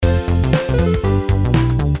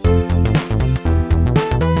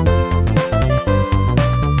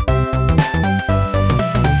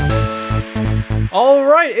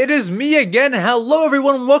right, it is me again. Hello,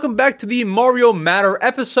 everyone. Welcome back to the Mario Matter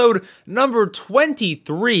episode number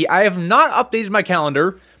 23. I have not updated my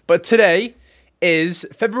calendar, but today is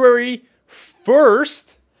February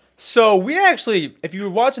 1st. So we actually, if you were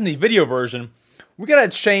watching the video version, we gotta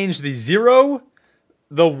change the 0,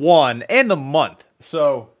 the 1, and the month.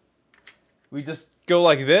 So we just go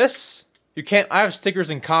like this. You can't, I have stickers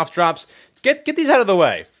and cough drops. Get these out of the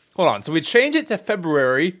way. Hold on. So we change it to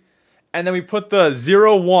February. And then we put the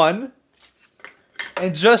 01,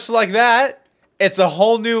 and just like that, it's a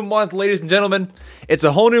whole new month, ladies and gentlemen. It's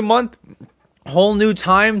a whole new month, whole new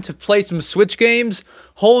time to play some Switch games,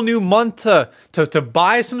 whole new month to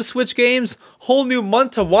buy some Switch games, whole new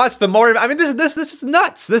month to watch the Mario. I mean, this is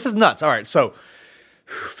nuts. This is nuts. All right, so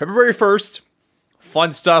February 1st,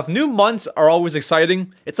 fun stuff. New months are always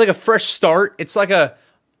exciting. It's like a fresh start. It's like a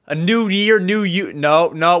new year, new you. No,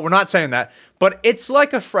 we're not saying that. But it's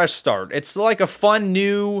like a fresh start. It's like a fun,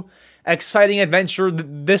 new, exciting adventure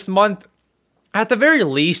this month. At the very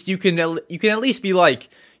least, you can at least be like,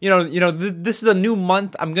 this is a new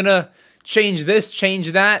month. I'm gonna change this,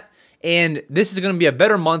 change that, and this is gonna be a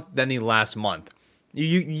better month than the last month.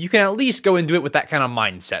 You can at least go into it with that kind of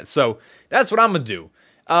mindset. So that's what I'm gonna do.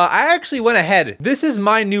 I actually went ahead. This is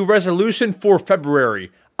my new resolution for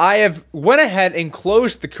February. I have went ahead and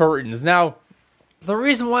closed the curtains. Now, the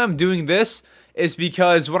reason why I'm doing this is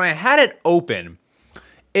because when I had it open,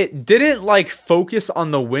 it didn't focus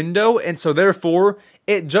on the window, and so therefore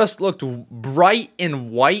it just looked bright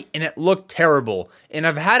and white and it looked terrible. And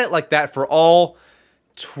I've had it like that for all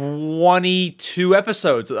 22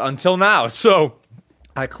 episodes until now. So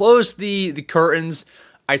I closed the curtains.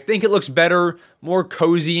 I think it looks better, more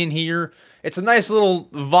cozy in here. It's a nice little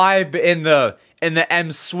vibe in the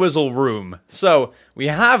M Swizzle room. So we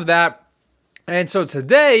have that. And so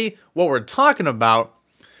today, what we're talking about,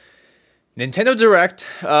 Nintendo Direct,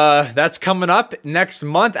 that's coming up next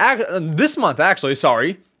month. This month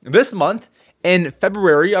in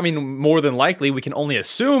February. I mean, more than likely, we can only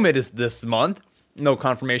assume it is this month. No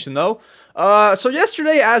confirmation, though. So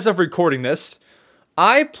yesterday, as of recording this,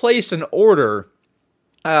 I placed an order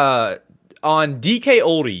on DK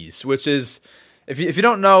Oldies, which is, if you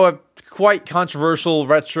don't know, a quite controversial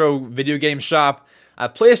retro video game shop. I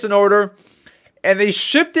placed an order, and they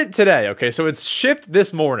shipped it today. Okay, so it's shipped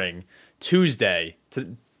this morning, Tuesday.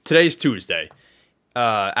 Today's Tuesday,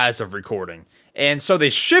 as of recording. And so they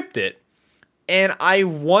shipped it, and I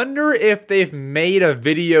wonder if they've made a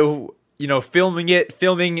video,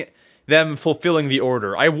 filming them fulfilling the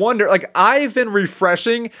order. I wonder, I've been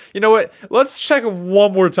refreshing. You know what? Let's check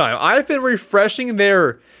one more time. I've been refreshing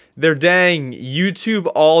their dang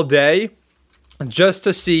YouTube all day just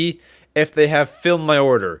to see if they have filmed my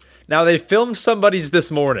order. Now, they filmed somebody's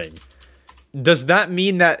this morning. Does that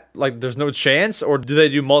mean that, there's no chance? Or do they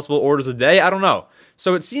do multiple orders a day? I don't know.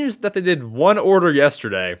 So it seems that they did one order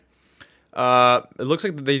yesterday. It looks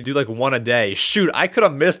like they do, one a day. Shoot, I could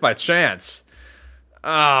have missed my chance.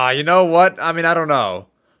 You know what? I mean, I don't know.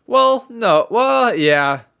 Well, no. Well,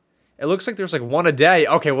 yeah. It looks like there's, one a day.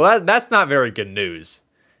 Okay, well, that's not very good news.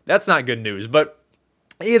 That's not good news. But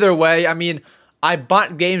either way, I mean, I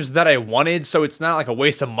bought games that I wanted, so it's not a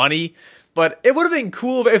waste of money. But it would have been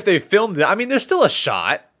cool if they filmed it. I mean, there's still a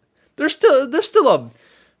shot. There's still a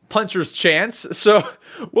puncher's chance. So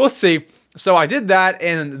we'll see. So I did that,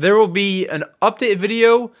 and there will be an update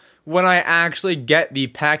video when I actually get the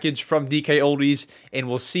package from DK Oldies, and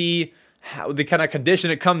we'll see how the kind of condition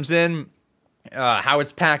it comes in, how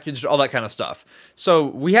it's packaged, all that kind of stuff. So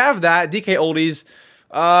we have that, DK Oldies.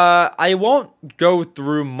 I won't go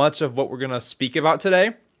through much of what we're going to speak about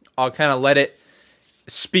today. I'll kind of let it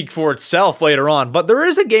speak for itself later on. But there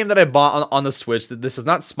is a game that I bought on the Switch. That this is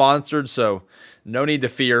not sponsored, so no need to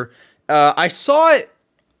fear. I saw it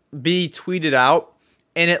be tweeted out,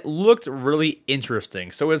 and it looked really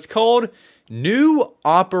interesting. So it's called New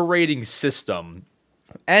Operating System.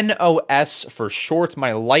 NOS for short.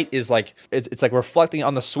 My light is it's reflecting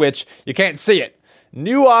on the Switch. You can't see it.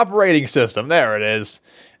 New operating system. There it is.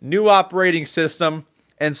 New operating system.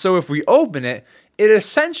 And so if we open it, it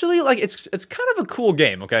essentially, it's kind of a cool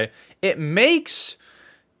game, okay? It makes,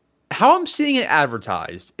 how I'm seeing it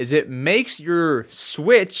advertised, is it makes your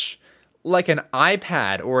Switch like an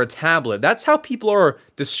iPad or a tablet. That's how people are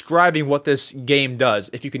describing what this game does,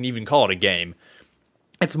 if you can even call it a game.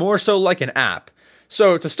 It's more so like an app.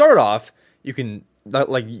 So to start off, you can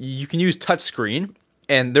use touchscreen,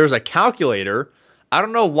 and there's a calculator. I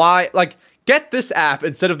don't know why, get this app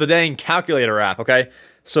instead of the dang calculator app, okay?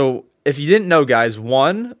 So, if you didn't know, guys,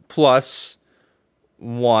 1 plus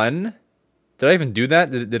 1, did I even do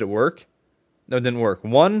that? Did it work? No, it didn't work.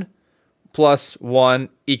 1 plus 1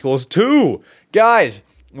 equals 2. Guys,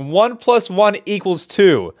 1 plus 1 equals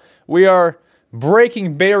 2. We are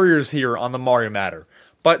breaking barriers here on the Mario Matter.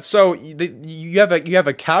 But so you have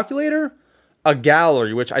a calculator, a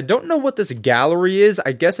gallery, which I don't know what this gallery is.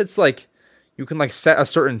 I guess it's like you can like set a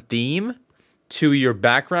certain theme to your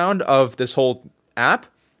background of this whole app.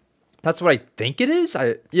 That's what I think it is.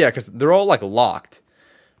 Because they're all like locked.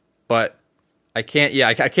 But I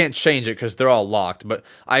can't change it because they're all locked. But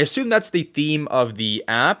I assume that's the theme of the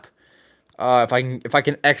app. If I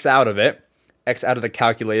can X out of it, X out of the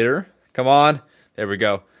calculator. Come on, there we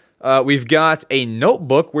go. We've got a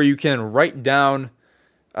notebook where you can write down,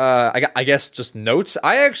 I guess just notes.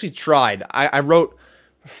 I actually tried. I wrote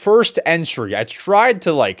first entry. I tried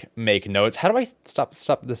to like make notes. How do I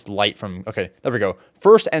stop this light from? Okay, there we go.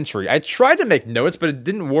 First entry. I tried to make notes, but it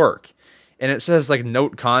didn't work. And it says like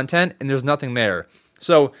note content, and there's nothing there.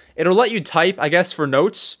 So it'll let you type, I guess, for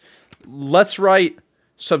notes. Let's write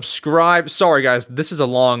subscribe. Sorry, guys, this is a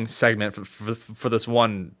long segment for this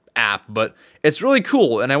one app, but it's really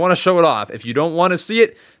cool, and I want to show it off. If you don't want to see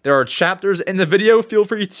it, there are chapters in the video. Feel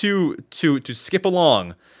free to skip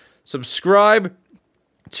along. Subscribe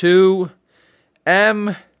to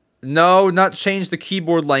not change the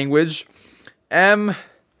keyboard language.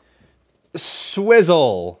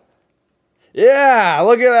 Swizzle. Yeah,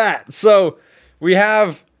 look at that. So we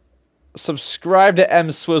have subscribe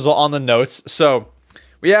to Swizzle on the notes. So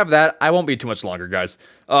we have that. I won't be too much longer, guys.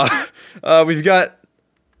 We've got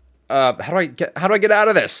how do I get out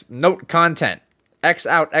of this? Note content. X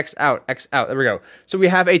out, X out, X out. There we go. So we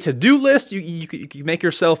have a to-do list. You can make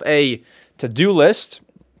yourself a to-do list.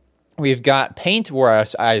 We've got paint, where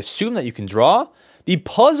I assume that you can draw. The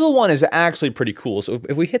puzzle one is actually pretty cool. So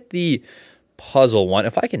if we hit the puzzle one,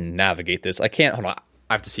 if I can navigate this, I can't. Hold on,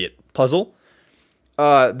 I have to see it. Puzzle.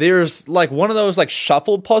 There's like one of those like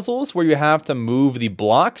shuffled puzzles where you have to move the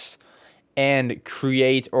blocks and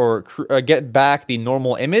create or get back the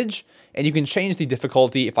normal image. And you can change the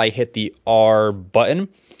difficulty. If I hit the R button,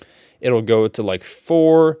 it'll go to like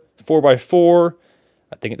 4x4.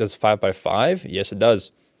 I think it does 5x5. Yes, it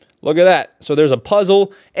does. Look at that. So there's a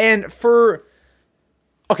puzzle. And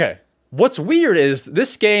okay, what's weird is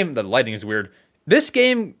this game, the lighting is weird. This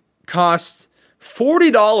game costs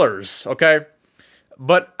 $40, okay?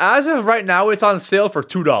 But as of right now, it's on sale for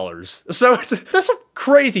 $2. So that's a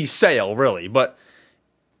crazy sale, really. But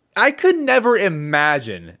I could never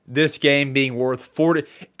imagine this game being worth $40.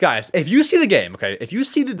 Guys, if you see the game, okay, if you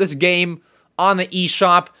see this game on the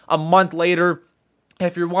eShop a month later,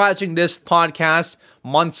 if you're watching this podcast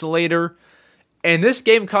months later, and this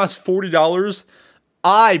game costs $40,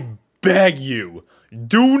 I beg you,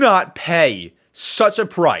 do not pay such a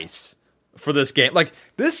price for this game. Like,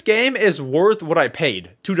 this game is worth what I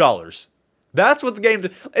paid, $2. That's what the game,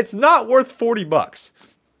 it's not worth $40.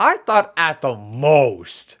 I thought at the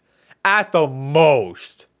most,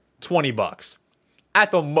 $20.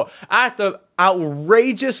 At the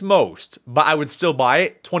outrageous most, but I would still buy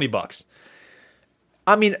it, $20.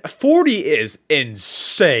 I mean, 40 is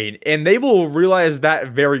insane, and they will realize that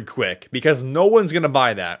very quick because no one's gonna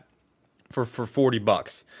buy that for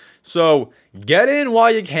 $40. So get in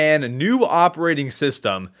while you can. A new operating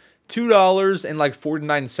system,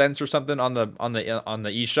 $2.49 or something on the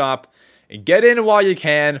eShop. Get in while you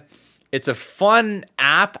can. It's a fun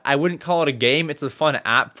app. I wouldn't call it a game. It's a fun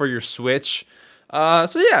app for your Switch. So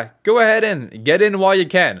yeah, go ahead and get in while you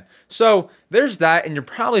can. So there's that, and you're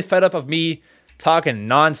probably fed up of me talking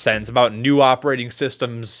nonsense about new operating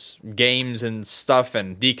systems, games, and stuff,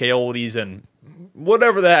 and DK Oldies, and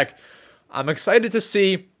whatever the heck. I'm excited to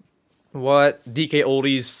see what DK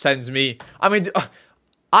Oldies sends me. I mean,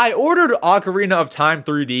 I ordered Ocarina of Time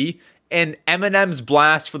 3D and Eminem's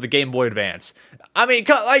Blast for the Game Boy Advance. I mean,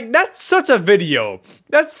 like, that's such a video.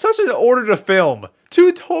 That's such an order to film.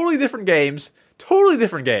 Two totally different games. Totally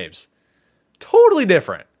different.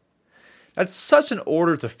 That's such an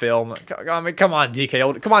order to film. I mean, come on,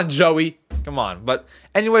 DK. Come on, Joey. Come on. But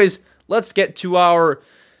anyways, let's get to our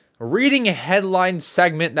reading headline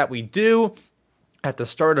segment that we do at the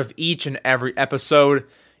start of each and every episode.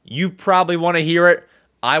 You probably want to hear it.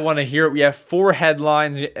 I want to hear it. We have 4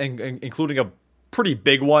 headlines, including a pretty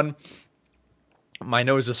big one. My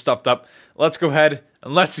nose is stuffed up. Let's go ahead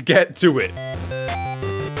and let's get to it.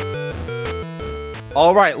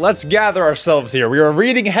 All right, let's gather ourselves here. We are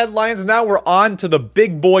reading headlines. Now we're on to the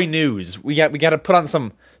big boy news. We got to put on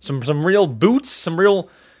some real boots, some real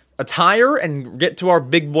attire, and get to our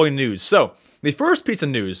big boy news. So the first piece of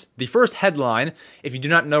news, the first headline. If you do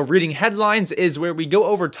not know, reading headlines is where we go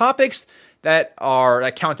over topics that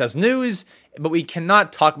count as news, but we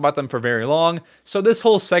cannot talk about them for very long, so this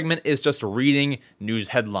whole segment is just reading news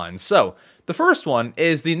headlines. So, the first one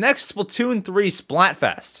is the next Splatoon 3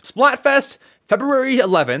 Splatfest. Splatfest, February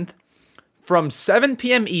 11th, from 7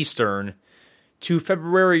 p.m. Eastern to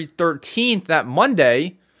February 13th, that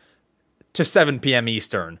Monday, to 7 p.m.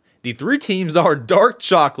 Eastern. The 3 teams are Dark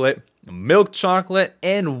Chocolate, Milk Chocolate,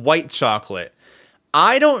 and White Chocolate.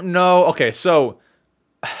 I don't know. Okay, so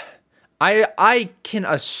I can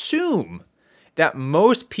assume that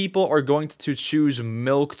most people are going to choose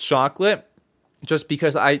Milk Chocolate just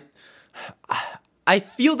because I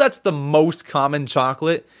feel that's the most common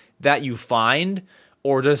chocolate that you find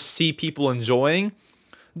or just see people enjoying.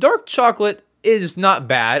 Dark Chocolate is not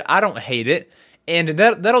bad. I don't hate it. And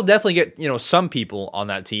that'll definitely get, some people on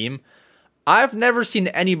that team. I've never seen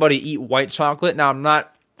anybody eat White Chocolate. Now, I'm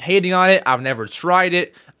not hating on it. I've never tried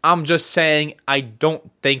it. I'm just saying I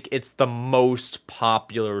don't think it's the most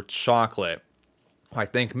popular chocolate. I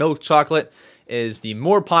think Milk Chocolate is the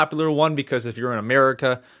more popular one because if you're in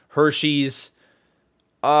America, Hershey's,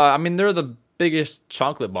 they're the biggest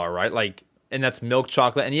chocolate bar, right? And that's milk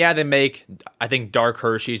chocolate. And yeah, they make, I think, dark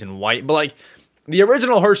Hershey's and white. But the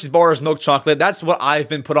original Hershey's bar is milk chocolate. That's what I've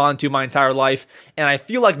been put on to my entire life. And I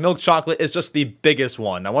feel like milk chocolate is just the biggest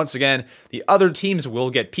one. Now, once again, the other teams will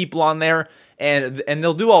get people on there. And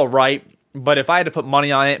they'll do all right. But if I had to put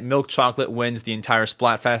money on it, milk chocolate wins the entire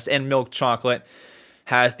Splatfest. And milk chocolate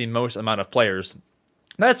has the most amount of players.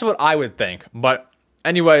 That's what I would think. But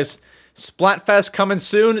anyways, Splatfest coming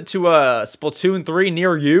soon to Splatoon 3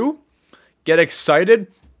 near you. Get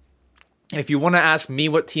excited. If you want to ask me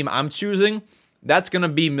what team I'm choosing, that's going to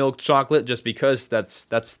be Milk Chocolate just because that's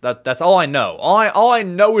all I know. All I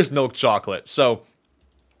know is Milk Chocolate. So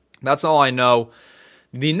that's all I know.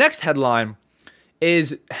 The next headline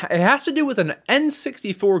is it has to do with an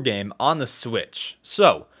N64 game on the Switch.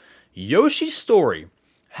 So, Yoshi's Story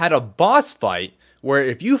had a boss fight where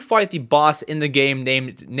if you fight the boss in the game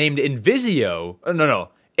named Invisio,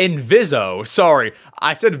 Inviso, sorry.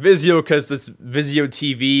 I said Vizio because it's Vizio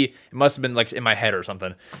TV. It must have been in my head or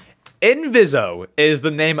something. Inviso is the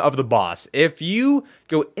name of the boss. If you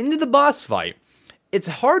go into the boss fight, it's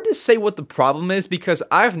hard to say what the problem is because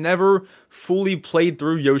I've never fully played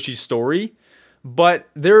through Yoshi's Story, but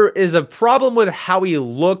there is a problem with how he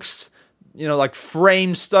looks,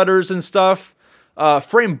 frame stutters and stuff.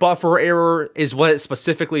 Frame buffer error is what it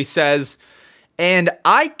specifically says. And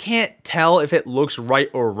I can't tell if it looks right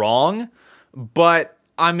or wrong, but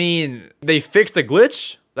they fixed a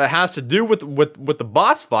glitch that has to do with the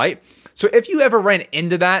boss fight. So if you ever ran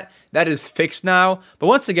into that, that is fixed now. But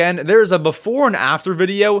once again, there's a before and after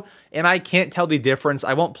video, and I can't tell the difference.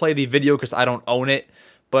 I won't play the video because I don't own it,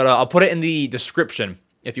 but I'll put it in the description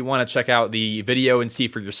if you want to check out the video and see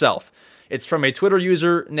for yourself. It's from a Twitter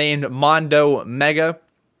user named Mondo Mega.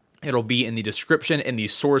 It'll be in the description in the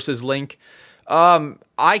sources link.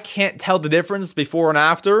 I can't tell the difference before and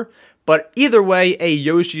after, but either way, a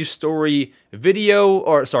Yoshi Story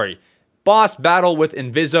boss battle with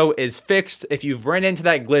Inviso is fixed. If you've ran into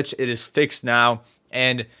that glitch, it is fixed now,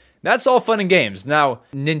 and that's all fun and games. Now,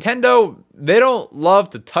 Nintendo, they don't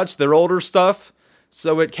love to touch their older stuff,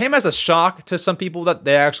 so it came as a shock to some people that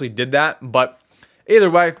they actually did that, but either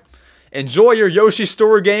way, enjoy your Yoshi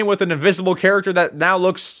Story game with an invisible character that now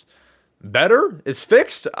looks better, is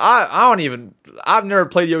fixed. I've never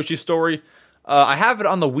played Yoshi Story. I have it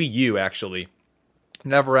on the Wii U, actually.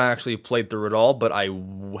 Never actually played through it all, but I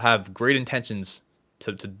have great intentions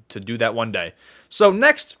to do that one day. So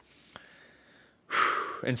next,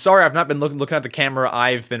 and sorry I've not been looking at the camera.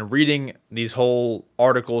 I've been reading these whole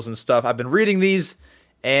articles and stuff. I've been reading these,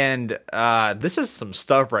 and this is some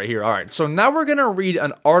stuff right here. All right, so now we're going to read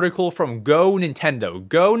an article from Go Nintendo,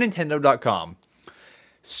 GoNintendo.com.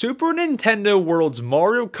 Super Nintendo World's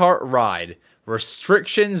Mario Kart ride.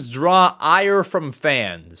 Restrictions draw ire from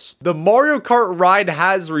fans. The Mario Kart ride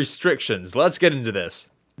has restrictions. Let's get into this.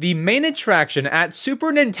 The main attraction at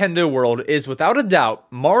Super Nintendo World is without a doubt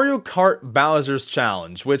Mario Kart Bowser's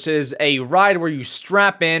Challenge, which is a ride where you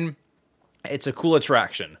strap in. It's a cool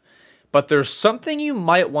attraction. But there's something you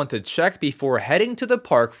might want to check before heading to the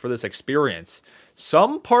park for this experience.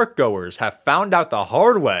 Some park goers have found out the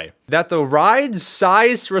hard way that the ride's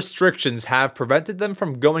size restrictions have prevented them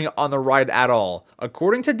from going on the ride at all.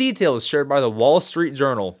 According to details shared by the Wall Street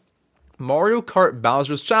Journal, Mario Kart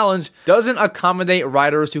Bowser's Challenge doesn't accommodate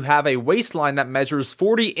riders who have a waistline that measures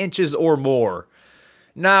 40 inches or more.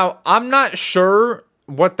 Now, I'm not sure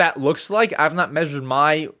what that looks like. I've not measured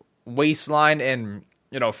my waistline in,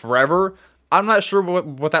 forever. I'm not sure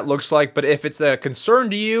what that looks like, but if it's a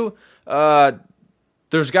concern to you,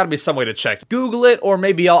 there's got to be some way to check. Google it, or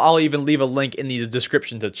maybe I'll even leave a link in the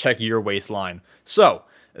description to check your waistline. So,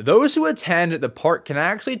 those who attend the park can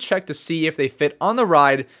actually check to see if they fit on the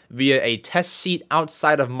ride via a test seat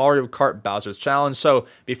outside of Mario Kart Bowser's Challenge. So,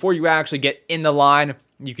 before you actually get in the line,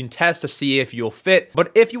 you can test to see if you'll fit.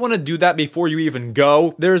 But if you want to do that before you even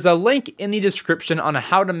go, there's a link in the description on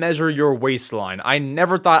how to measure your waistline. I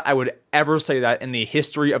never thought I would ever say that in the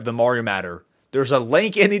history of the Mario Matter. There's a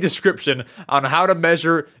link in the description on how to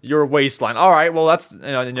measure your waistline. All right, well, that's,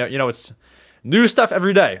 it's new stuff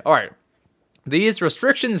every day. All right. These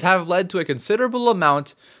restrictions have led to a considerable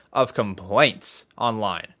amount of complaints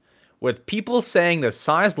online, with people saying the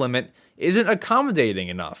size limit isn't accommodating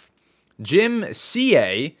enough. Jim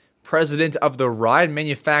C.A., president of the ride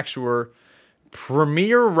manufacturer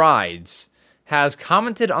Premier Rides, has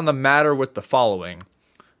commented on the matter with the following,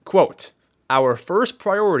 quote, "Our first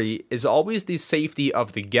priority is always the safety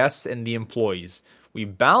of the guests and the employees. We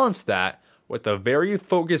balance that with a very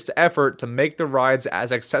focused effort to make the rides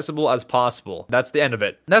as accessible as possible." That's the end of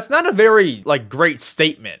it. That's not a very, great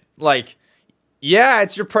statement. Yeah,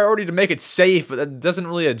 it's your priority to make it safe, but that doesn't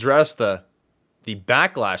really address the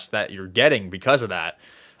backlash that you're getting because of that.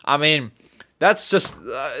 I mean, that's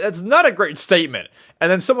not a great statement.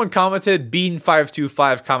 And then someone commented,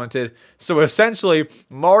 Bean525 commented, so essentially,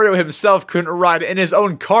 Mario himself couldn't ride in his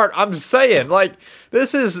own cart. I'm saying,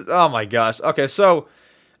 this is, oh my gosh. Okay, so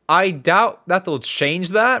I doubt that they'll change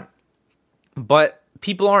that, but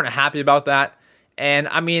people aren't happy about that. And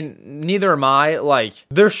I mean, neither am I.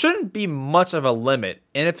 There shouldn't be much of a limit.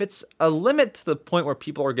 And if it's a limit to the point where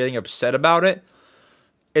people are getting upset about it,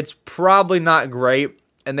 it's probably not great,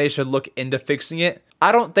 and they should look into fixing it.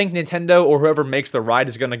 I don't think Nintendo or whoever makes the ride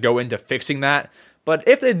is going to go into fixing that. But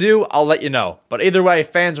if they do, I'll let you know. But either way,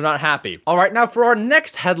 fans are not happy. All right, now for our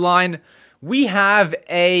next headline, we have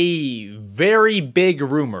a very big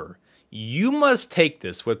rumor. You must take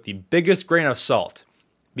this with the biggest grain of salt,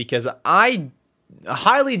 because I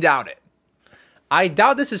highly doubt it. I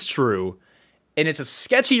doubt this is true, and it's a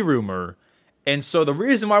sketchy rumor. And so the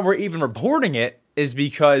reason why we're even reporting it is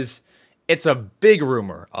because it's a big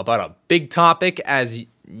rumor about a big topic, as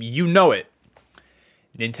you know it.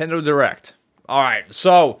 Nintendo Direct. All right,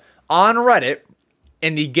 so on Reddit,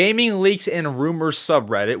 in the Gaming Leaks and Rumors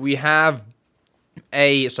subreddit, we have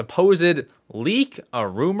a supposed leak, a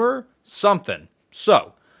rumor, something.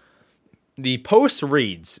 So, the post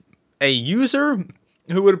reads, "A user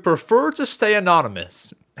who would prefer to stay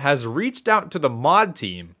anonymous has reached out to the mod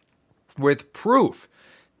team with proof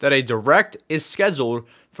that a Direct is scheduled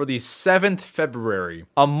for the 7th February.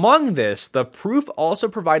 Among this, the proof also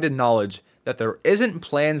provided knowledge that there isn't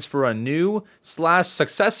plans for a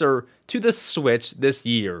new/successor to the Switch this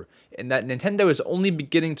year, and that Nintendo is only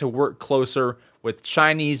beginning to work closer with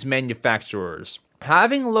Chinese manufacturers.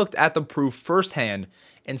 Having looked at the proof firsthand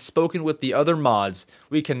and spoken with the other mods,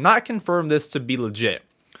 we cannot confirm this to be legit.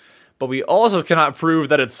 But we also cannot prove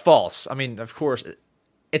that it's false." I mean, of course,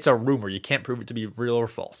 it's a rumor. You can't prove it to be real or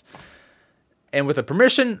false. "And with the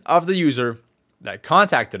permission of the user that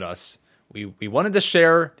contacted us, we wanted to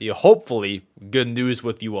share the hopefully good news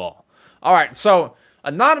with you all." All right, so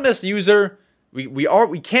anonymous user,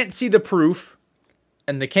 we can't see the proof,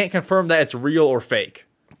 and they can't confirm that it's real or fake.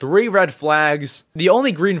 3 red flags. The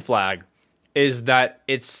only green flag is that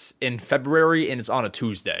it's in February and it's on a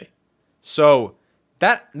Tuesday. So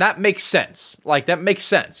that makes sense. That makes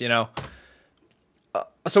sense, you know?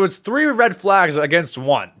 So it's 3 red flags against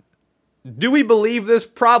 1. Do we believe this?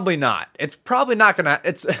 Probably not. It's probably not gonna.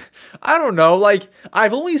 I don't know.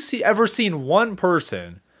 I've only ever seen one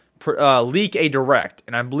person leak a Direct,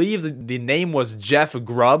 and I believe the name was Jeff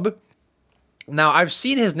Grubb. Now I've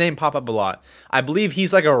seen his name pop up a lot. I believe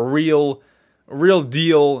he's like a real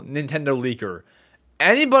deal Nintendo leaker.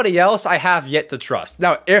 Anybody else I have yet to trust.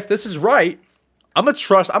 Now, if this is right, I'm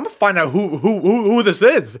gonna find out who this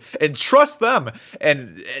is and trust them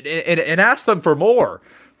and ask them for more.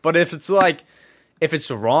 But if it's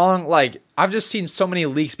wrong, I've just seen so many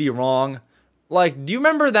leaks be wrong. Do you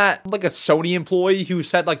remember that, a Sony employee who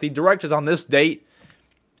said, the Direct is on this date?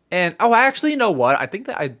 And, actually, you know what? I think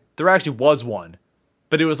that there actually was one.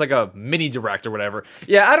 But it was a mini Direct or whatever.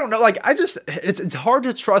 Yeah, I don't know. It's hard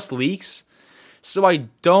to trust leaks. So I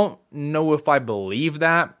don't know if I believe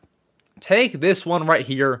that. Take this one right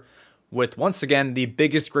here with, once again, the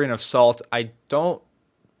biggest grain of salt. I don't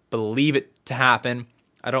believe it to happen.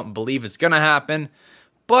 I don't believe it's going to happen.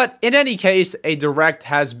 But in any case, a Direct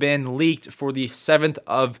has been leaked for the 7th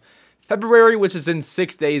of February, which is in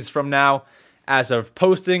 6 days from now, as of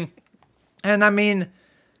posting. And I mean,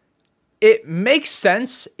 it makes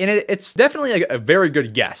sense, and it's definitely a very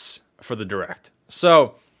good guess for the Direct.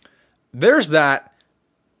 So there's that.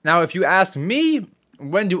 Now, if you ask me,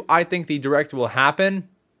 when do I think the Direct will happen?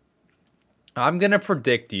 I'm going to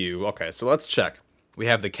predict you. Okay, so let's check. We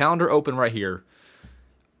have the calendar open right here.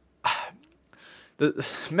 The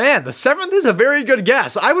 7th is a very good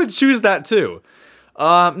guess. I would choose that too.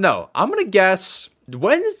 No, I'm going to guess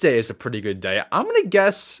Wednesday is a pretty good day. I'm going to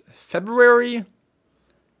guess February.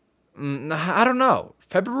 I don't know.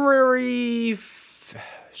 February.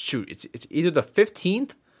 Shoot, it's either the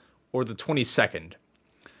 15th or the 22nd.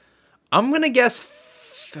 I'm going to guess.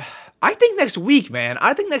 I think next week, man.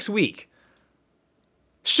 I think next week.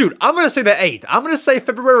 Shoot, I'm going to say the 8th. I'm going to say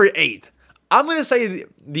February 8th. I'm going to say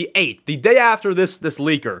the 8th, the day after this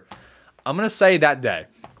leaker. I'm going to say that day.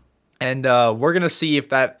 And we're going to see if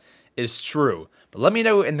that is true. But let me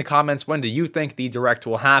know in the comments, when do you think the Direct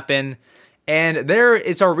will happen? And there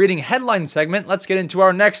is our reading headline segment. Let's get into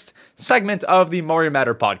our next segment of the Mario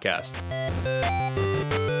Matter podcast.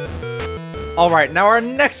 All right, now our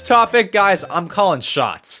next topic, guys, I'm calling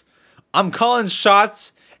shots. And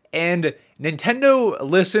Nintendo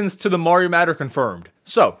listens to the Mario Matter confirmed.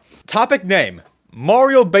 So, topic name,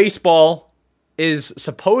 Mario Baseball is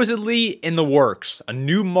supposedly in the works. A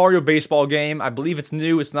new Mario Baseball game. I believe it's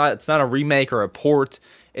new. It's not a remake or a port.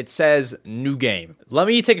 It says new game. Let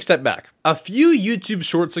me take a step back. A few YouTube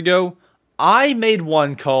shorts ago, I made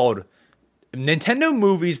one called Nintendo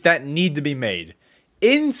Movies That Need to Be Made.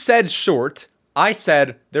 In said short, I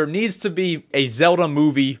said there needs to be a Zelda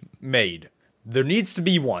movie made. There needs to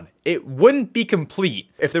be one. It wouldn't be complete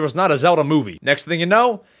if there was not a Zelda movie. Next thing you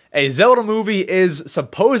know, a Zelda movie is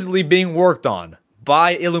supposedly being worked on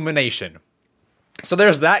by Illumination. So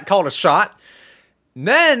there's that, called a shot.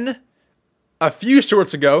 Then, a few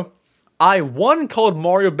shorts ago, I called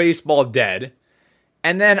Mario Baseball dead.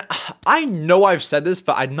 And then, I know I've said this,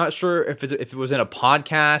 but I'm not sure if it was in a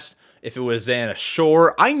podcast, if it was in a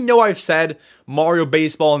short. I know I've said Mario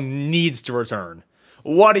Baseball needs to return.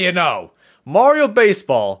 What do you know? Mario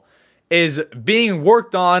Baseball is being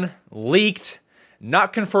worked on, leaked,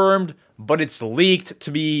 not confirmed, but it's leaked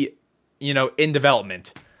to be, in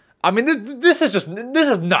development. I mean, this is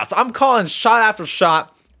nuts. I'm calling shot after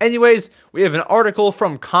shot. Anyways, we have an article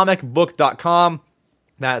from comicbook.com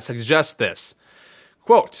that suggests this.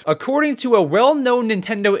 Quote, according to a well-known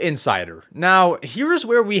Nintendo insider. Now, here's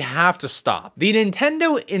where we have to stop. The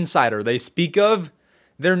Nintendo insider they speak of,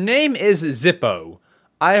 their name is Zippo.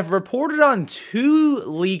 I have reported on 2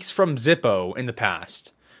 leaks from Zippo in the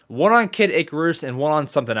past. One on Kid Icarus and one on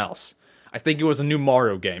something else. I think it was a new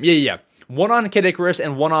Mario game. Yeah. One on Kid Icarus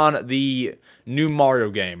and one on the new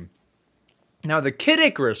Mario game. Now, the Kid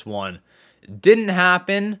Icarus one didn't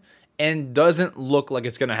happen and doesn't look like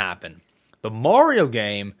it's going to happen. The Mario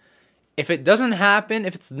game, if it doesn't happen,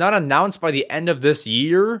 if it's not announced by the end of this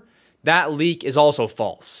year, that leak is also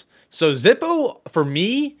false. So Zippo, for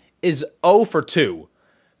me, is 0 for 2.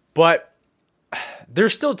 But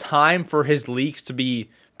there's still time for his leaks to be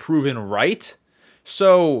proven right.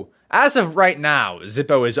 So, as of right now,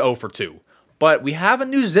 Zippo is 0 for 2. But we have a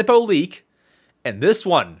new Zippo leak, and this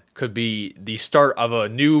one could be the start of a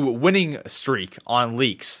new winning streak on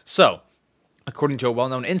leaks. So, according to a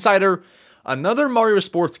well-known insider, another Mario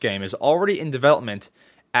sports game is already in development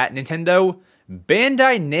at Nintendo,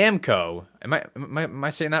 Bandai Namco, am I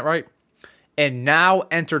saying that right? And Now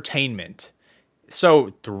Entertainment.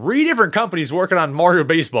 So, 3 different companies working on Mario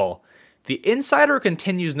Baseball. The insider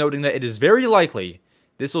continues noting that it is very likely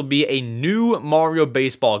this will be a new Mario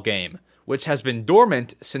Baseball game, which has been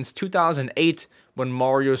dormant since 2008 when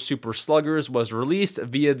Mario Super Sluggers was released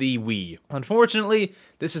via the Wii. Unfortunately,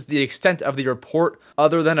 this is the extent of the report,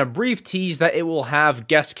 other than a brief tease that it will have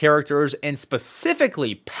guest characters and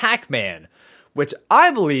specifically Pac-Man, which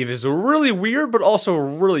I believe is really weird but also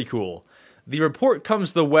really cool. The report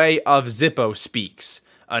comes the way of Zippo Speaks,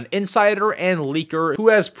 an insider and leaker who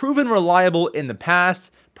has proven reliable in the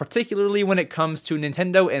past, particularly when it comes to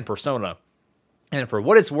Nintendo and Persona. And for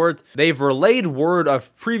what it's worth, they've relayed word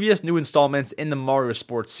of previous new installments in the Mario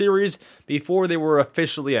Sports series before they were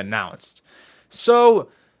officially announced. So,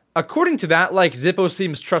 according to that, Zippo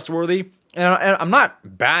seems trustworthy, and I'm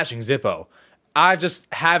not bashing Zippo. I just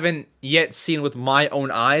haven't yet seen with my own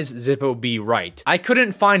eyes Zippo be right. I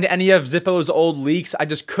couldn't find any of Zippo's old leaks. I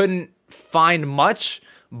just couldn't find much,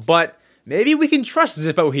 but maybe we can trust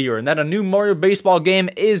Zippo here and that a new Mario Baseball game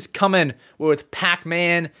is coming with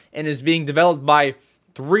Pac-Man and is being developed by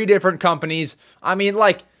 3 different companies. I mean,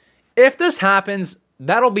 if this happens,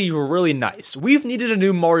 that'll be really nice. We've needed a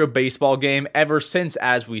new Mario Baseball game ever since,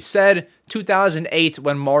 as we said, 2008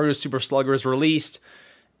 when Mario Super Sluggers released.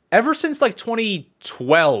 Ever since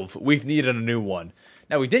 2012, we've needed a new one.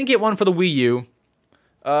 Now, we didn't get one for the Wii U.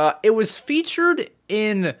 It was featured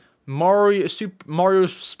in Mario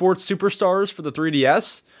Sports Superstars for the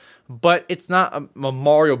 3DS, but it's not a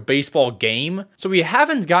Mario baseball game, so we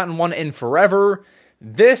haven't gotten one in forever.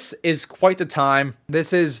 This is quite the time.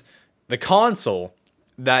 This is the console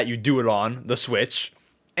that you do it on, the Switch,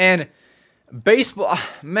 and baseball,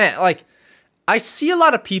 man, like, I see a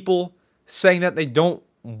lot of people saying that they don't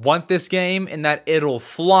want this game and that it'll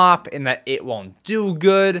flop and that it won't do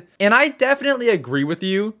good, and I definitely agree with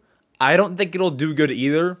you. I don't think it'll do good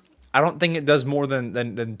either. I don't think it does more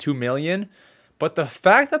than 2 million. But the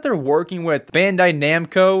fact that they're working with Bandai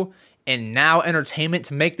Namco and Now Entertainment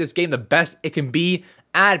to make this game the best it can be,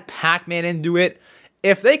 add Pac-Man into it,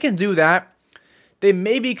 if they can do that, they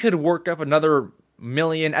maybe could work up another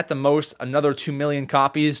million, at the most, another 2 million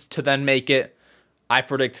copies to then make it, I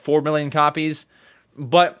predict, 4 million copies.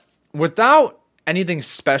 But without anything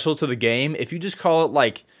special to the game, if you just call it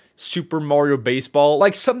like Super Mario Baseball,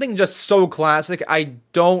 like something just so classic, I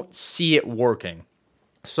don't see it working.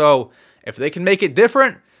 So if they can make it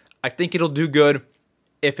different, I think it'll do good.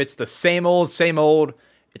 If it's the same old,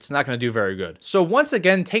 it's not going to do very good. So once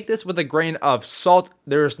again, take this with a grain of salt.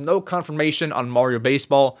 There's no confirmation on Mario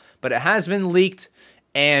Baseball, but it has been leaked,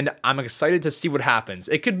 and I'm excited to see what happens.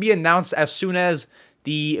 It could be announced as soon as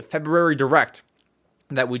the February Direct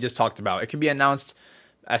that we just talked about. It could be announced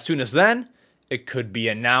as soon as then. It could be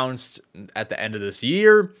announced at the end of this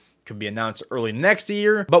year. Could be announced early next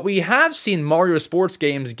year. But we have seen Mario sports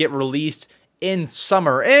games get released in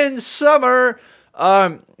summer.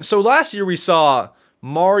 So last year we saw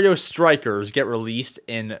Mario Strikers get released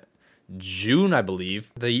in June, I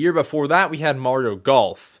believe. The year before that we had Mario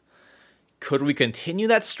Golf. Could we continue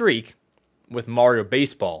that streak with Mario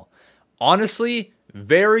Baseball? Honestly,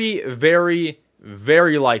 very, very,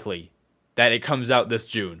 very likely that it comes out this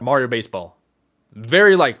June. Mario Baseball.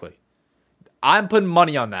 Very likely. I'm putting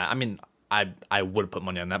money on that. I mean, I would put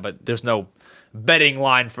money on that, but there's no betting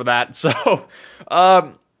line for that. So,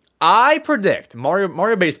 I predict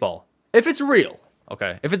Mario Baseball, if it's real,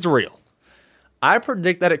 okay, if it's real, I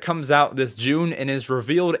predict that it comes out this June and is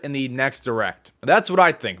revealed in the next Direct. That's what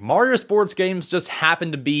I think. Mario sports games just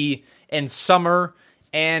happen to be in summer,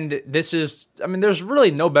 and this is, I mean, there's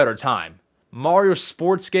really no better time. Mario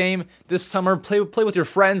sports game this summer, play with your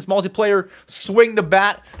friends, multiplayer, swing the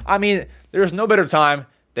bat. I mean, there's no better time.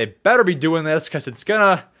 They better be doing this because it's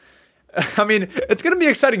gonna be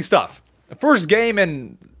exciting stuff. First game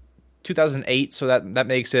in 2008, so that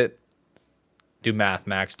makes it, do math,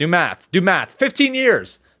 Max, do math. 15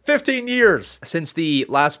 years since the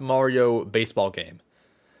last Mario baseball game.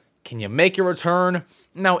 Can you make a return?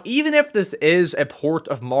 Now, even if this is a port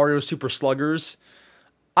of Mario Super Sluggers,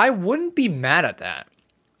 I wouldn't be mad at that.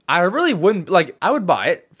 I really wouldn't. Like, I would buy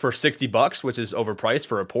it for $60, which is overpriced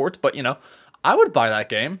for a port, but you know, I would buy that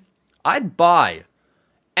game. I'd buy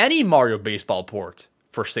any Mario Baseball port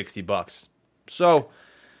for $60. So,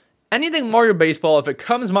 anything Mario Baseball, if it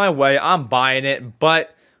comes my way, I'm buying it,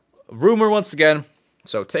 but rumor once again,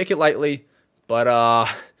 so take it lightly, but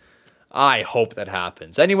I hope that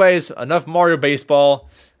happens. Anyways, enough Mario Baseball.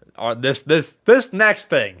 This next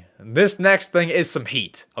thing is some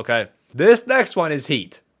heat, okay? This next one is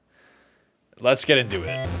heat. Let's get into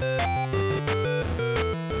it.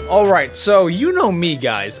 All right, so you know me,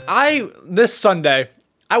 guys. This Sunday,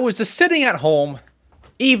 I was just sitting at home,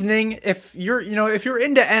 evening. If you're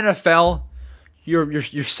into NFL, you're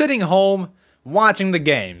sitting home watching the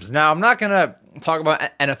games. Now, I'm not gonna talk about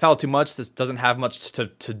NFL too much. This doesn't have much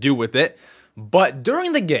to do with it. But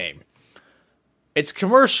during the game, it's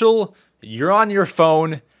commercial, you're on your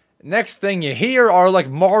phone, next thing you hear are like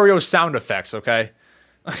Mario sound effects, okay?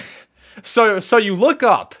 So you look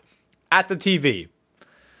up at the TV.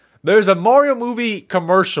 There's a Mario movie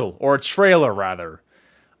commercial, or a trailer rather,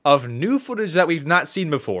 of new footage that we've not seen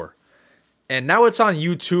before. And now it's on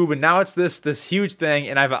YouTube, and now it's this huge thing,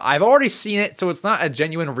 and I've already seen it, so it's not a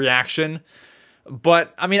genuine reaction.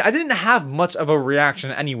 But, I mean, I didn't have much of a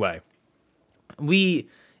reaction anyway.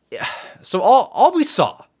 So all we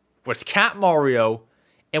saw was Cat Mario,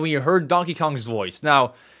 and we heard Donkey Kong's voice.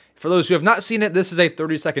 Now, for those who have not seen it, this is a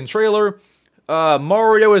 30-second trailer.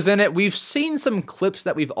 Mario is in it. We've seen some clips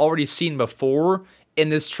that we've already seen before in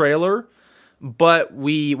this trailer, but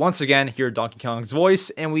we once again hear Donkey Kong's voice,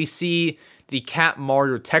 and we see the Cat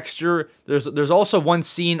Mario texture. There's also one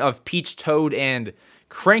scene of Peach, Toad, and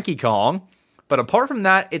Cranky Kong, but apart from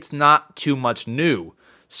that, it's not too much new.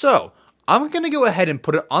 So, I'm going to go ahead and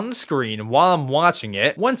put it on the screen while I'm watching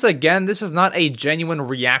it. Once again, this is not a genuine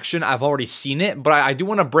reaction. I've already seen it, but I do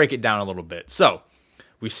want to break it down a little bit. So,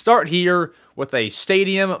 we start here with a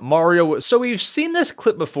stadium, Mario. So we've seen this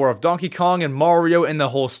clip before of Donkey Kong and Mario in the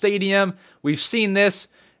whole stadium. We've seen this.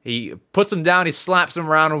 He puts him down, he slaps him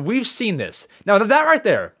around. We've seen this. Now that right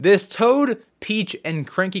there, this Toad, Peach, and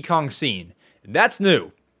Cranky Kong scene, that's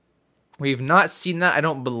new. We've not seen that, I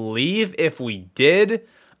don't believe. If we did,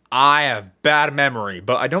 I have bad memory,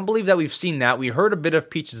 but I don't believe that we've seen that. We heard a bit of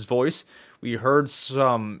Peach's voice. We heard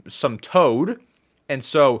some Toad, and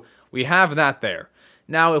so we have that there.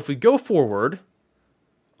 Now, if we go forward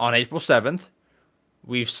on April 7th,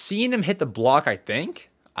 we've seen him hit the block, I think.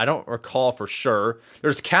 I don't recall for sure.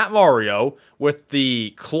 There's Cat Mario with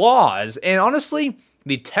the claws, and honestly,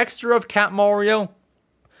 the texture of Cat Mario,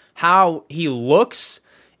 how he looks,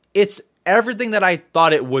 it's everything that I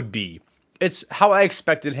thought it would be. It's how I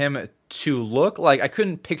expected him to look. Like, I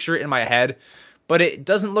couldn't picture it in my head, but it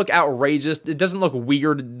doesn't look outrageous. It doesn't look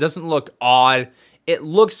weird. It doesn't look odd. It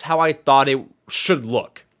looks how I thought it should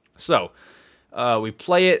look. So, we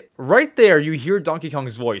play it. Right there, you hear Donkey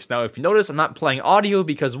Kong's voice. Now, if you notice, I'm not playing audio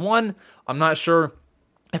because, one, I'm not sure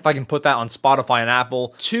if I can put that on Spotify and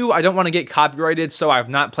Apple. Two, I don't want to get copyrighted, so I've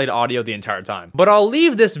not played audio the entire time. But I'll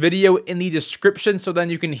leave this video in the description so then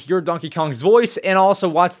you can hear Donkey Kong's voice and also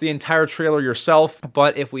watch the entire trailer yourself.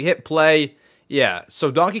 But if we hit play, yeah, so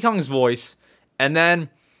Donkey Kong's voice, and then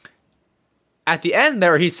at the end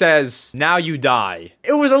there, he says, "Now you die."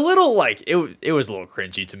 It was a little like, it was a little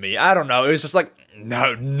cringy to me. I don't know. It was just like,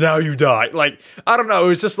 now you die. Like, I don't know. It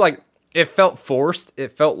was just like, it felt forced.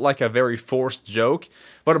 It felt like a very forced joke.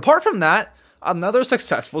 But apart from that, another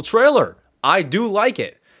successful trailer. I do like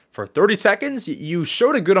it. For 30 seconds, you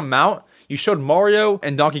showed a good amount. You showed Mario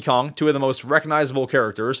and Donkey Kong, two of the most recognizable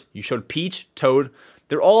characters. You showed Peach, Toad.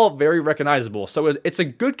 They're all very recognizable. So it's a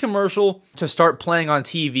good commercial to start playing on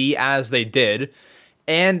TV as they did.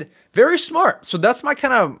 And very smart. So that's my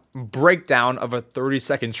kind of breakdown of a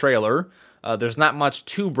 30-second trailer. There's not much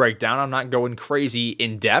to break down. I'm not going crazy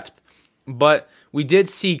in depth. But we did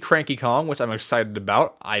see Cranky Kong, which I'm excited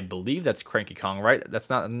about. I believe that's Cranky Kong, right? That's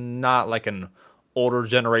not like an older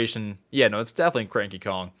generation. Yeah, no, it's definitely Cranky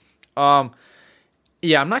Kong.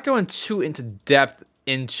 Yeah, I'm not going too into depth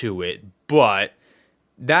into it, but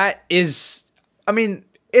that is, I mean,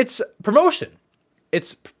 it's promotion.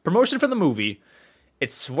 It's promotion for the movie.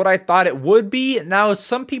 It's what I thought it would be. Now,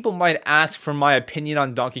 some people might ask for my opinion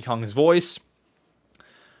on Donkey Kong's voice.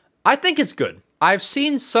 I think it's good. I've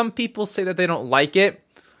seen some people say that they don't like it,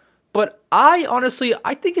 but I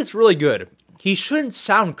think it's really good. He shouldn't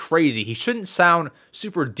sound crazy. He shouldn't sound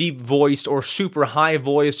super deep voiced or super high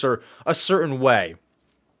voiced or a certain way.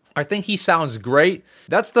 I think he sounds great.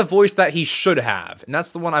 That's the voice that he should have, and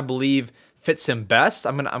that's the one I believe fits him best.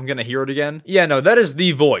 I'm gonna hear it again. Yeah, no, that is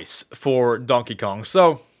the voice for Donkey Kong.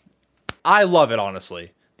 So I love it,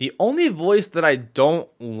 honestly. The only voice that I don't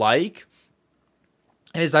like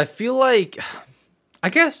is I feel like, I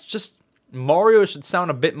guess just Mario should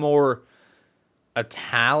sound a bit more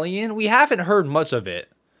Italian. We haven't heard much of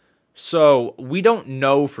it, so we don't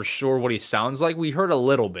know for sure what he sounds like. We heard a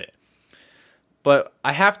little bit, but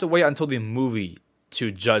I have to wait until the movie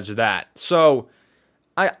to judge that. So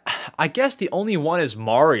I guess the only one is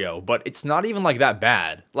Mario, but it's not even like that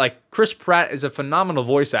bad. Like, Chris Pratt is a phenomenal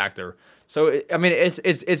voice actor, so I mean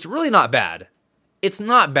it's really not bad. It's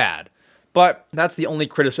not bad, but that's the only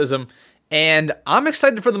criticism. And I'm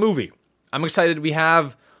excited for the movie. I'm excited. We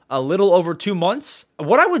have a little over 2 months.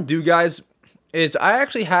 What I would do, guys, is I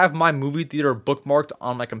actually have my movie theater bookmarked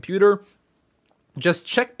on my computer. Just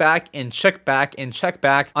check back and check back and check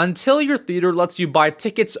back until your theater lets you buy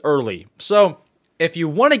tickets early. So if you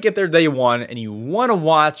want to get there day one and you want to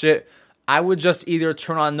watch it, I would just either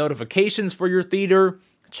turn on notifications for your theater,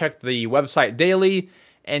 check the website daily,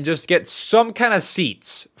 and just get some kind of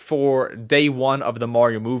seats for day one of the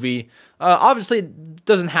Mario movie. Obviously, it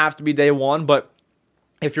doesn't have to be day one, but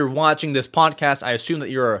if you're watching this podcast, I assume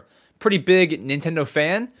that you're a pretty big Nintendo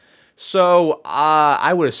fan. So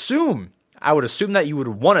I would assume that you would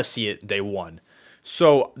want to see it day one.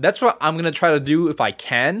 So that's what I'm going to try to do if I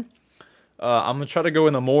can. I'm going to try to go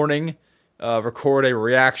in the morning, record a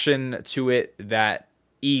reaction to it that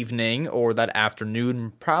evening or that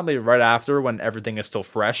afternoon, probably right after when everything is still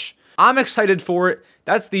fresh. I'm excited for it.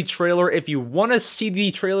 That's the trailer. If you want to see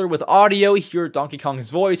the trailer with audio, hear Donkey Kong's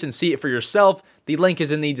voice, and see it for yourself, the link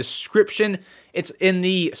is in the description. It's in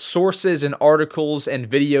the sources and articles and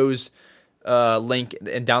videos link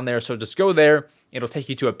and down there, so just go there. It'll take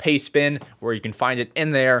you to a pay spin where you can find it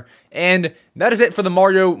in there. And that is it for the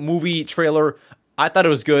Mario movie trailer. I thought it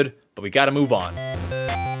was good, but we gotta move on.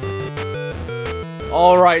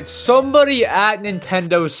 Alright, somebody at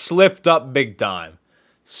Nintendo slipped up big time.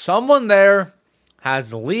 Someone there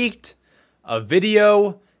has leaked a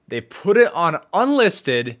video. They put it on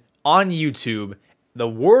unlisted on YouTube. The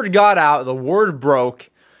word got out, the word broke,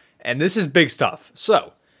 and this is big stuff.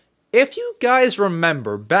 So, if you guys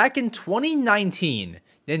remember, back in 2019,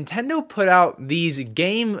 Nintendo put out these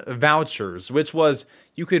game vouchers, which was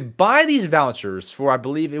you could buy these vouchers for, I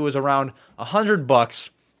believe it was around $100.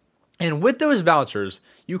 And with those vouchers,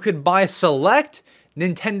 you could buy select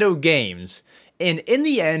Nintendo games. And in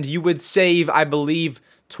the end, you would save, I believe,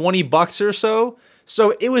 $20 or so.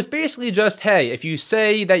 So it was basically just, hey, if you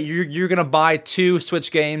say that you're going to buy 2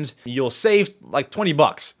 Switch games, you'll save like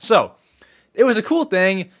 $20. So it was a cool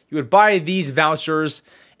thing. You would buy these vouchers,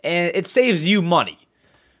 and it saves you money.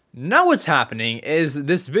 Now what's happening is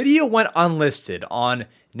this video went unlisted on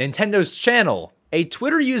Nintendo's channel. A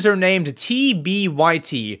Twitter user named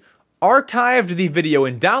TBYT archived the video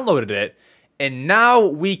and downloaded it, and now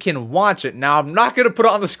we can watch it. Now, I'm not going to put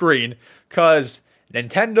it on the screen, because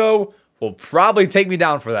Nintendo will probably take me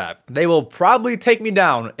down for that. They will probably take me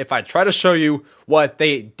down if I try to show you what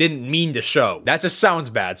they didn't mean to show. That just sounds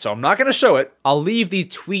bad, so I'm not going to show it. I'll leave the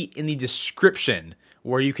tweet in the description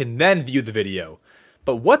where you can then view the video.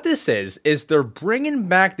 But what this is they're bringing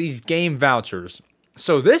back these game vouchers.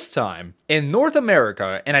 So this time, in North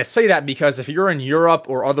America, and I say that because if you're in Europe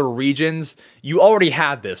or other regions, you already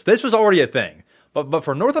had this. This was already a thing. But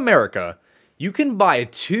for North America, you can buy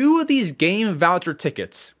 2 of these game voucher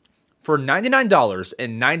tickets for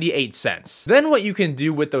 $99.98. Then what you can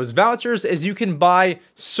do with those vouchers is you can buy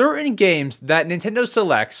certain games that Nintendo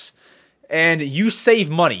selects and you save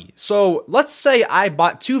money. So let's say I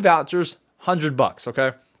bought 2 vouchers, $100,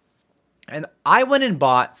 okay? And I went and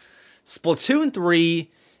bought Splatoon 3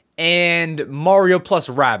 and Mario plus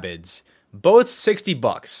Rabbids, both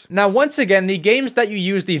 $60. Now, once again, the games that you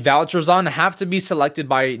use the vouchers on have to be selected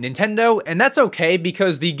by Nintendo, and that's okay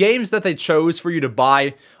because the games that they chose for you to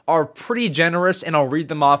buy are pretty generous, and I'll read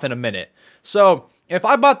them off in a minute. So, if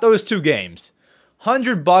I bought those 2 games,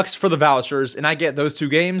 $100 for the vouchers, and I get those 2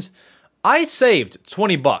 games, I saved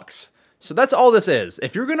 $20. So that's all this is.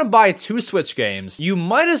 If you're going to buy 2 Switch games, you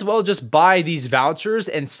might as well just buy these vouchers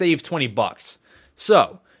and save $20.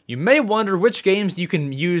 So, you may wonder which games you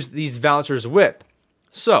can use these vouchers with.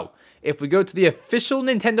 So, if we go to the official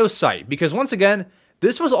Nintendo site, because once again,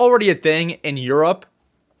 this was already a thing in Europe,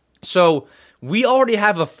 so we already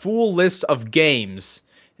have a full list of games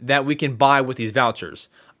that we can buy with these vouchers.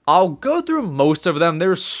 I'll go through most of them.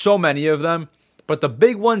 There's so many of them. But the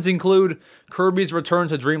big ones include Kirby's Return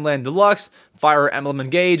to Dreamland Deluxe, Fire Emblem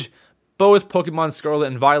Engage, both Pokemon Scarlet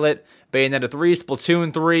and Violet, Bayonetta 3,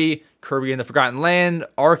 Splatoon 3, Kirby and the Forgotten Land,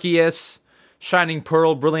 Arceus, Shining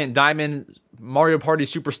Pearl, Brilliant Diamond, Mario Party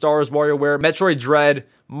Superstars, WarioWare, Metroid Dread,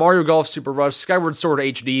 Mario Golf Super Rush, Skyward Sword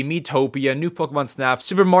HD, Miitopia, New Pokemon Snap,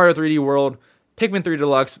 Super Mario 3D World, Pikmin 3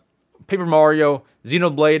 Deluxe, Paper Mario,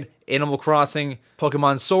 Xenoblade, Animal Crossing,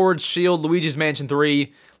 Pokemon Sword, Shield, Luigi's Mansion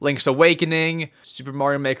 3, Link's Awakening, Super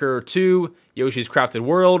Mario Maker 2, Yoshi's Crafted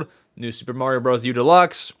World, New Super Mario Bros. U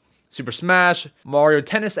Deluxe, Super Smash, Mario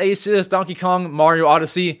Tennis Aces, Donkey Kong, Mario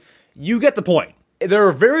Odyssey. You get the point.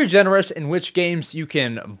 They're very generous in which games you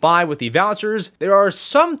can buy with the vouchers. There are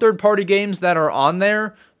some third-party games that are on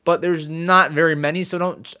there, but there's not very many, so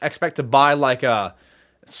don't expect to buy like a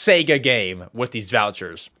Sega game with these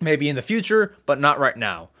vouchers. Maybe in the future, but not right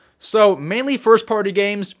now. So mainly first-party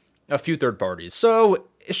games, a few third parties. So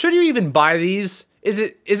should you even buy these? Is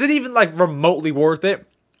it even like remotely worth it?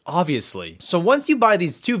 Obviously. So once you buy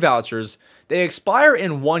these 2 vouchers, they expire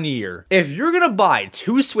in 1 year. If you're gonna buy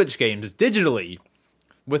 2 Switch games digitally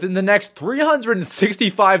within the next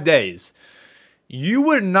 365 days, you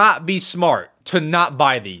would not be smart to not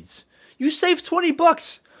buy these. You save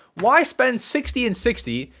 $20. Why spend 60 and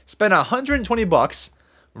 60, spend $120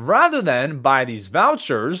 rather than buy these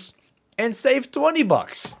vouchers and save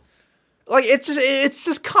 $20? Like, it's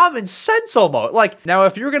just common sense almost. Like, now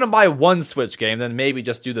if you're gonna buy 1 Switch game, then maybe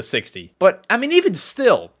just do the 60. But, I mean, even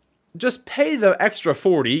still, just pay the extra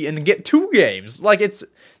 40 and get 2 games. Like,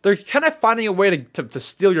 they're kind of finding a way to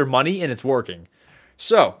steal your money, and it's working.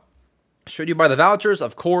 So, should you buy the vouchers?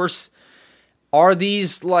 Of course. Are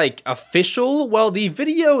these, like, official? Well, the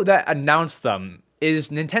video that announced them is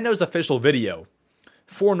Nintendo's official video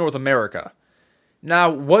for North America. Now,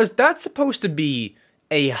 was that supposed to be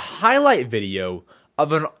a highlight video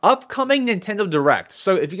of an upcoming Nintendo Direct?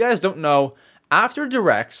 So if you guys don't know, after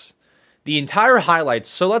Directs, the entire highlights,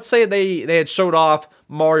 so let's say they had showed off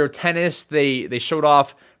Mario Tennis, they showed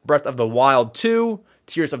off Breath of the Wild 2,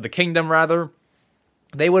 Tears of the Kingdom rather,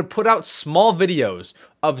 they would put out small videos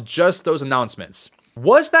of just those announcements.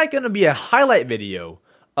 Was that going to be a highlight video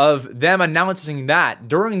of them announcing that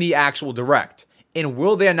during the actual Direct? And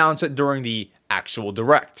will they announce it during the actual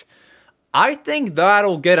Direct? I think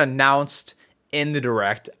that'll get announced in the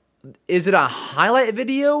Direct. Is it a highlight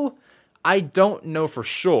video? I don't know for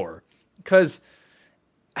sure. Because,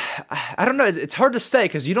 I don't know, it's hard to say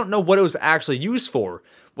because you don't know what it was actually used for.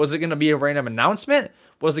 Was it going to be a random announcement?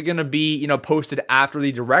 Was it going to be, posted after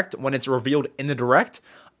the Direct when it's revealed in the Direct?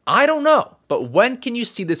 I don't know. But when can you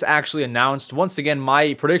see this actually announced? Once again,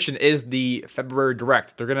 my prediction is the February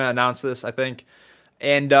Direct. They're going to announce this, I think.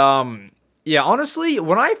 And, yeah, honestly,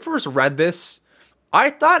 when I first read this, I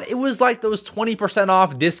thought it was like those 20%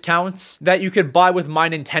 off discounts that you could buy with My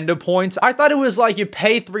Nintendo points. I thought it was like you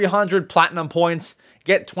pay 300 platinum points,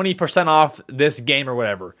 get 20% off this game or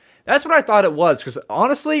whatever. That's what I thought it was, because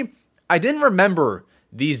honestly, I didn't remember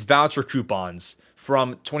these voucher coupons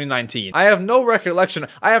from 2019. I have no recollection.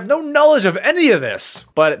 I have no knowledge of any of this,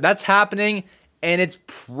 but that's happening, and it's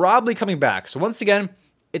probably coming back. So once again,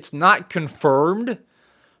 it's not confirmed,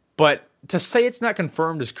 but to say it's not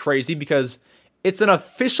confirmed is crazy because it's an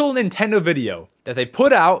official Nintendo video that they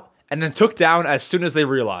put out and then took down as soon as they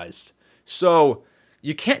realized. So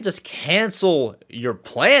you can't just cancel your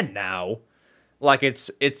plan now. Like it's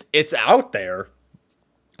out there.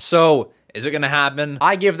 So is it going to happen?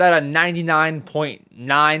 I give that a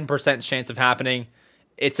 99.9% chance of happening.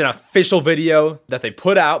 It's an official video that they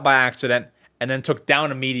put out by accident and then took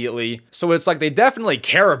down immediately. So it's like they definitely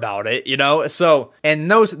care about it, So, and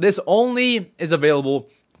this only is available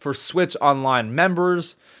for Switch Online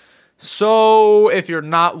members. So if you're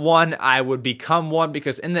not one, I would become one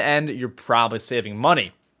because in the end, you're probably saving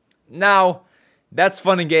money. Now, that's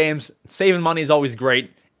fun and games. Saving money is always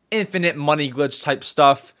great. Infinite money glitch type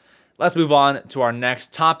stuff. Let's move on to our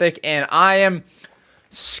next topic. And I am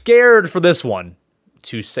scared for this one,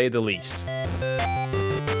 to say the least.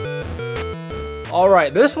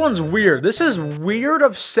 Alright, this one's weird. This is weird,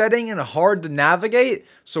 upsetting, and hard to navigate.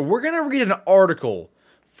 So we're going to read an article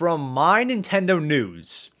from My Nintendo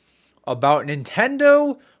News about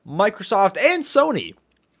Nintendo, Microsoft, and Sony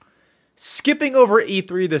skipping over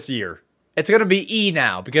E3 this year. It's going to be E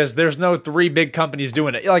now because there's no three big companies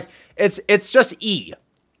doing it. Like, it's just E.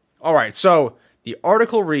 Alright, so the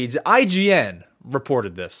article reads, IGN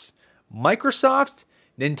reported this. Microsoft,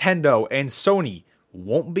 Nintendo, and Sony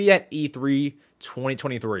won't be at E3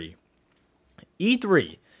 2023.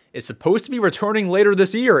 E3 is supposed to be returning later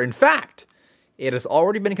this year. In fact, it has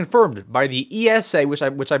already been confirmed by the ESA,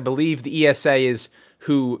 which I believe the ESA is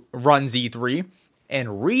who runs E3, and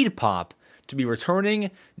ReedPop to be returning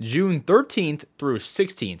June 13th through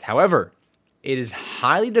 16th. However, it is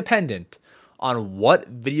highly dependent on what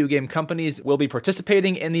video game companies will be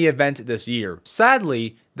participating in the event this year.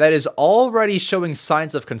 Sadly, that is already showing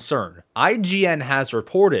signs of concern. IGN has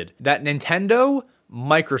reported that Nintendo,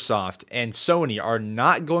 Microsoft, and Sony are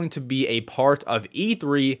not going to be a part of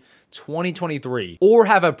E3 2023 or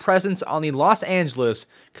have a presence on the Los Angeles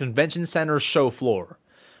Convention Center show floor.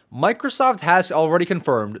 Microsoft has already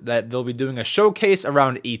confirmed that they'll be doing a showcase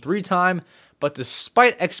around E3 time, but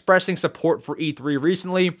despite expressing support for E3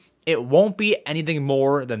 recently, it won't be anything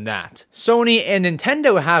more than that. Sony and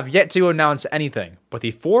Nintendo have yet to announce anything, but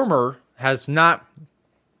the former hasn't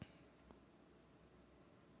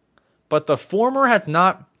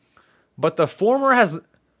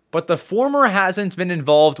been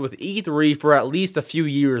involved with E3 for at least a few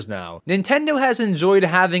years now. Nintendo has enjoyed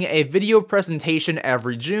having a video presentation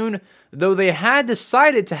every June, though they had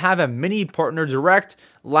decided to have a mini partner direct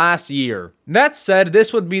last year. That said,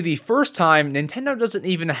 this would be the first time Nintendo doesn't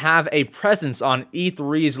even have a presence on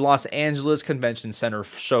E3's Los Angeles Convention Center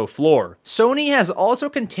show floor. Sony has also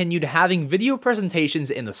continued having video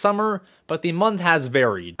presentations in the summer, but the month has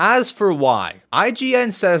varied. As for why,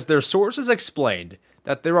 IGN says their sources explained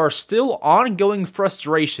that there are still ongoing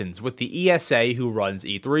frustrations with the ESA who runs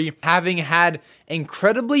E3, having had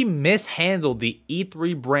incredibly mishandled the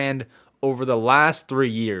E3 brand over the last 3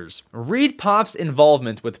 years. ReedPop's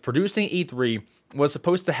involvement with producing E3 was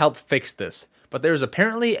supposed to help fix this, but there's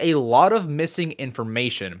apparently a lot of missing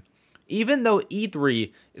information, even though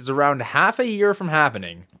E3 is around half a year from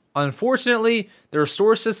happening. Unfortunately, their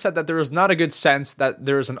sources said that there is not a good sense that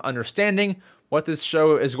there is an understanding what this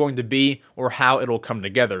show is going to be or how it'll come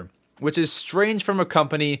together, which is strange from a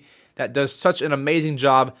company that does such an amazing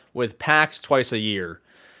job with PAX twice a year.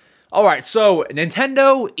 Alright, so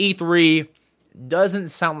Nintendo E3 doesn't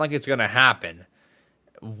sound like it's going to happen.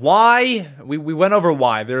 Why? We went over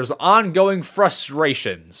why. There's ongoing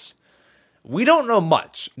frustrations. We don't know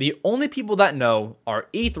much. The only people that know are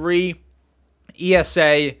E3,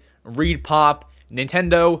 ESA, ReedPop,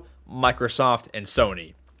 Nintendo, Microsoft, and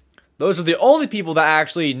Sony. Those are the only people that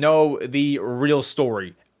actually know the real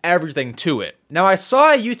story. everything to it. Now, I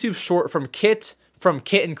saw a YouTube short from Kit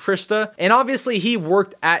and Krista, and obviously he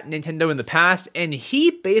worked at Nintendo in the past, and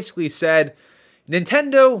he basically said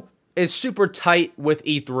Nintendo is super tight with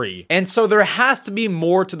E3, and so there has to be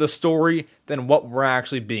more to the story than what we're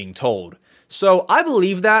actually being told. So I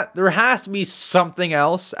believe that there has to be something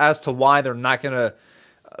else as to why they're not going to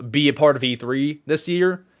be a part of E3 this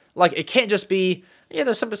year. Like, it can't just be,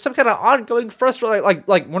 there's some kind of ongoing frustration.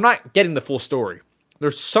 Like we're not getting the full story.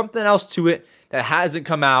 There's something else to it that hasn't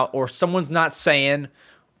come out, or someone's not saying,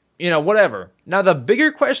 whatever. Now, the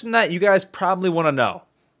bigger question that you guys probably want to know,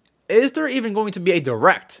 is there even going to be a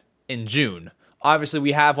Direct in June? Obviously,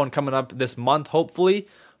 we have one coming up this month, hopefully,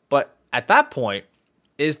 but at that point,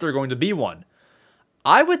 is there going to be one?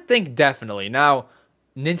 I would think definitely. Now,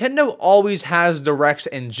 Nintendo always has Directs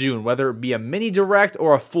in June, whether it be a mini Direct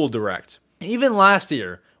or a full Direct. Even last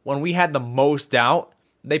year, when we had the most doubt,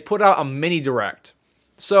 they put out a mini Direct.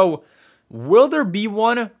 So, will there be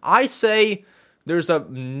one? I say there's a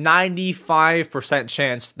 95%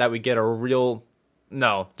 chance that we get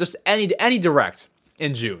just any Direct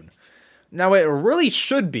in June. Now, it really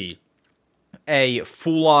should be a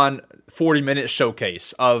full-on 40-minute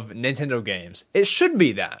showcase of Nintendo games. It should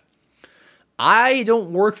be that. I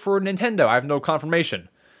don't work for Nintendo. I have no confirmation,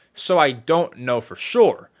 so I don't know for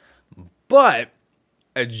sure. But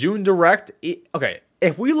a June Direct, okay,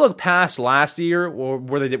 if we look past last year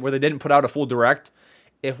where they didn't put out a full Direct,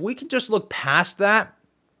 if we can just look past that,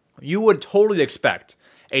 you would totally expect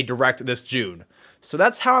a Direct this June. So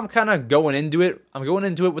that's how I'm kind of going into it. I'm going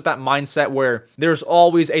into it with that mindset where there's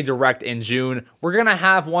always a Direct in June. We're going to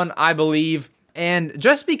have one, I believe. And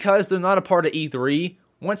just because they're not a part of E3,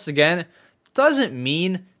 once again, doesn't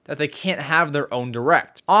mean that they can't have their own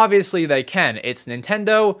Direct. Obviously, they can. It's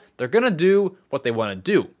Nintendo. They're going to do what they want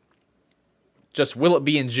to do. Just, will it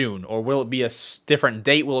be in June? Or will it be a different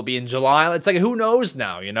date? Will it be in July? It's like, who knows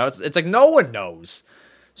now, It's like no one knows.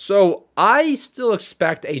 So, I still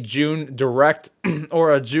expect a June Direct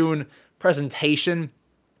or a June presentation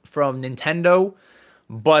from Nintendo.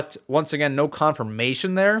 But, once again, no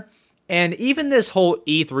confirmation there. And even this whole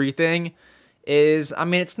E3 thing is,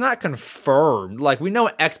 it's not confirmed. Like, we know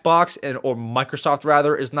Xbox or Microsoft,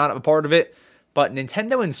 rather, is not a part of it. But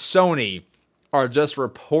Nintendo and Sony are just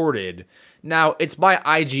reported. Now, it's by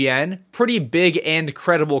IGN. Pretty big and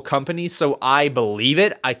credible company, so I believe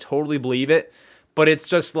it. I totally believe it. But it's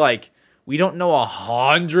just like, we don't know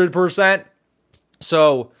 100%.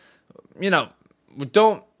 So,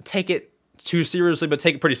 don't take it too seriously, but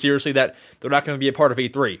take it pretty seriously that they're not going to be a part of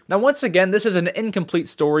E3. Now, once again, this is an incomplete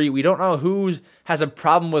story. We don't know who has a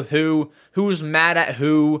problem with who's mad at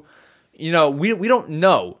who. We don't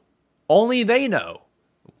know. Only they know.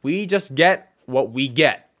 We just get what we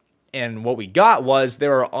get. And what we got was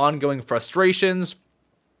there are ongoing frustrations.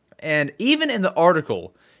 And even in the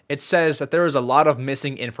article, it says that there is a lot of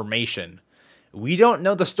missing information. We don't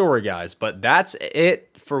know the story, guys, but that's it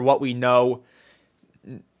for what we know.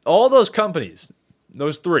 All those companies,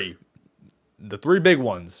 the three big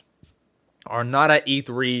ones, are not at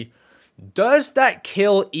E3. Does that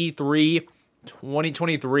kill E3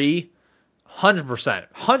 2023? 100%.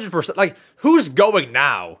 100%. Like, who's going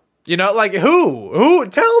now? Who?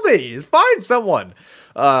 Tell me. Find someone.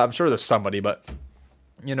 I'm sure there's somebody, but,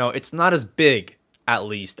 it's not as big, at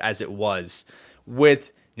least, as it was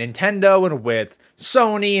with Nintendo and with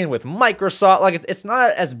Sony and with Microsoft. Like, it's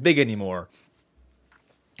not as big anymore.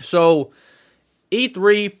 So,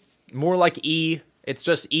 E3, more like E. It's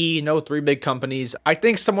just E, no three big companies. I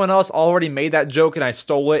think someone else already made that joke and I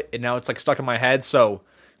stole it, and now it's like stuck in my head. So,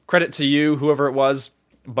 credit to you, whoever it was.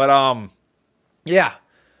 But, yeah.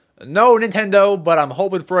 No Nintendo, but I'm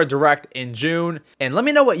hoping for a Direct in June. And let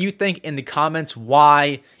me know what you think in the comments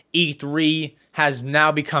why E3 has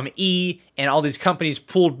now become E and all these companies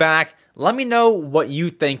pulled back. Let me know what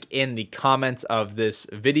you think in the comments of this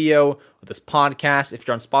video, of this podcast. If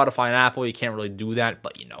you're on Spotify and Apple, you can't really do that,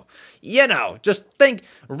 but just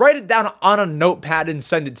write it down on a notepad and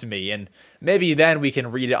send it to me. And maybe then we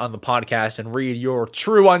can read it on the podcast and read your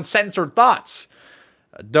true uncensored thoughts.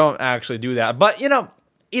 Don't actually do that, but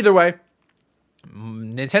either way,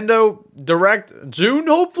 Nintendo Direct June,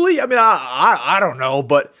 hopefully. I don't know,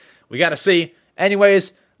 but we got to see.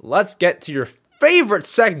 Anyways, let's get to your favorite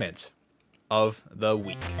segment of the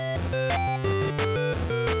week.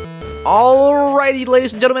 Alrighty,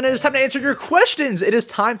 ladies and gentlemen, it is time to answer your questions. It is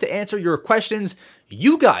time to answer your questions.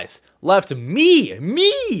 You guys left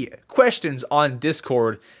me questions on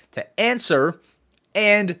Discord to answer,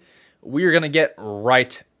 and we're going to get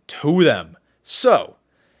right to them. So,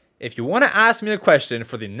 if you want to ask me a question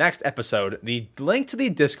for the next episode, the link to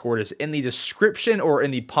the Discord is in the description or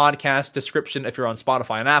in the podcast description if you're on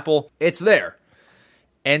Spotify and Apple. It's there.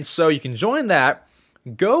 And so you can join that.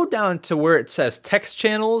 Go down to where it says text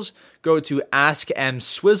channels, go to Ask M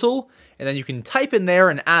Swizzle, and then you can type in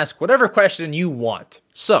there and ask whatever question you want.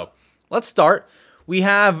 So, let's start. We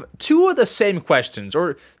have two of the same questions,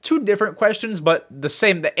 or two different questions, but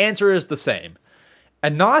the answer is the same.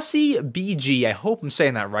 Anasi BG, I hope I'm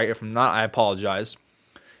saying that right. If I'm not, I apologize,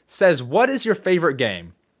 says, what is your favorite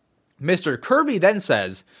game? Mr. Kirby then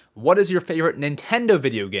says, what is your favorite Nintendo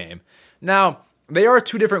video game? Now, they are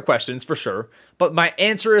two different questions for sure, but my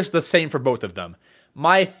answer is the same for both of them.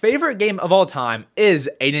 My favorite game of all time is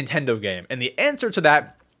a Nintendo game, and the answer to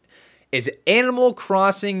that is Animal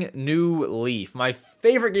Crossing New Leaf. My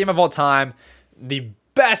favorite game of all time, the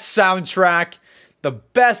best soundtrack, the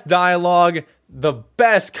best dialogue, the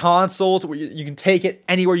best console where you can take it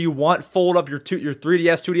anywhere you want, fold up your 3DS,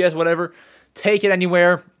 2DS, whatever, take it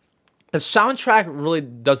anywhere. The soundtrack really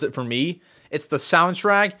does it for me. It's the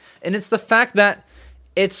soundtrack, and it's the fact that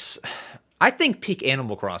it's, I think, peak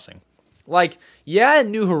Animal Crossing. Like, yeah,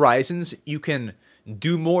 in New Horizons, you can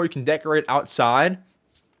do more, you can decorate outside,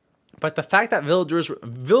 but the fact that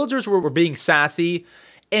villagers were being sassy,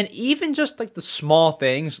 and even just like the small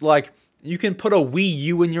things, like you can put a Wii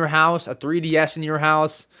U in your house, a 3DS in your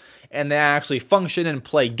house, and they actually function and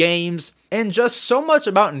play games. And just so much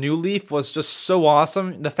about New Leaf was just so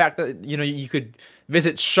awesome. The fact that, you could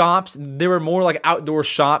visit shops. There were more like outdoor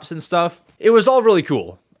shops and stuff. It was all really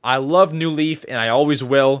cool. I love New Leaf, and I always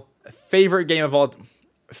will. Favorite game of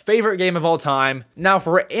all time. Now,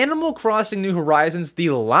 for Animal Crossing New Horizons,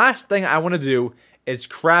 the last thing I want to do is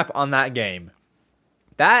crap on that game.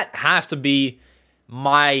 That has to be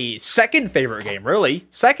my second favorite game, really.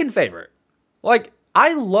 Second favorite. Like,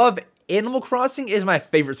 I love Animal Crossing is my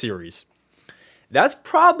favorite series. That's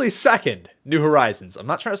probably second, New Horizons. I'm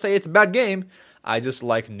not trying to say it's a bad game. I just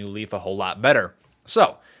like New Leaf a whole lot better.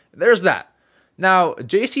 So, there's that. Now,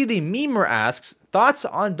 JC the Memer asks, thoughts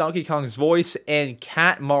on Donkey Kong's voice and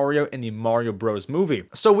Cat Mario in the Mario Bros. Movie.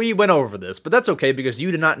 So we went over this, but that's okay because you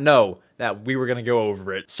did not know that we were going to go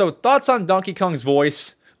over it. So thoughts on Donkey Kong's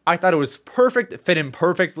voice. I thought it was perfect, it fit in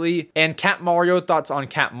perfectly. And Cat Mario, thoughts on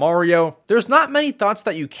Cat Mario. There's not many thoughts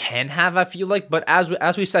that you can have, I feel like, but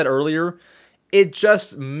as we said earlier, it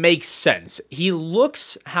just makes sense. He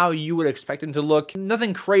looks how you would expect him to look.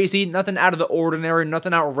 Nothing crazy, nothing out of the ordinary,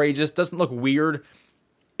 nothing outrageous, doesn't look weird.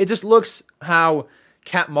 It just looks how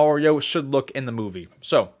Cat Mario should look in the movie.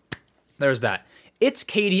 So, there's that. It's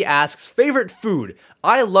Katie asks, favorite food?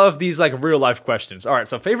 I love these like real life questions. All right,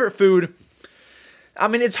 so favorite food. I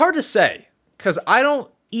mean, it's hard to say because I don't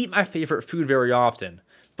eat my favorite food very often.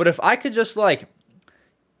 But if I could just like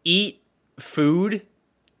eat food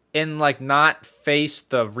and like not face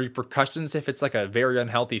the repercussions if it's like a very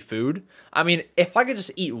unhealthy food. I mean, if I could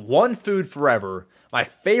just eat one food forever, my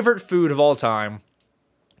favorite food of all time,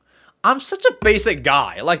 I'm such a basic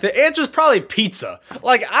guy. Like, the answer is probably pizza.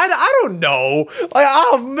 Like, I don't know. Like,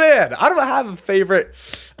 oh man, I don't have a favorite.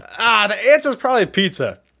 The answer is probably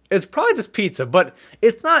pizza. It's probably just pizza, but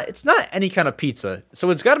it's not any kind of pizza. So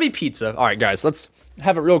it's got to be pizza. All right, guys, let's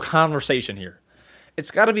have a real conversation here.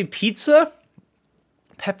 It's got to be pizza.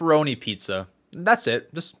 Pepperoni pizza. That's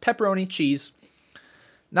it. Just pepperoni, cheese.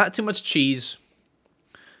 Not too much cheese.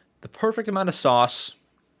 The perfect amount of sauce.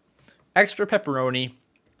 Extra pepperoni.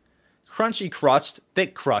 Crunchy crust.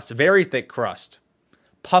 Thick crust. Very thick crust.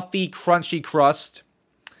 Puffy, crunchy crust.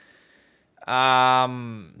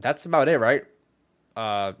 That's about it, right?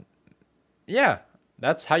 Yeah.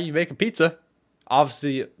 That's how you make a pizza.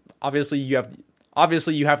 Obviously you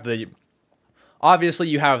have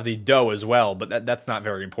the dough as well, but that's not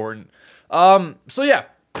very important. So yeah,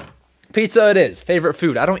 pizza it is. Favorite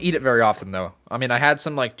food. I don't eat it very often though. I mean, I had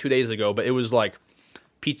some like 2 days ago, but it was like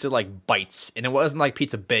pizza like bites, and it wasn't like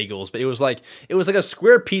pizza bagels, but it was like a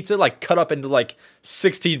square pizza like cut up into like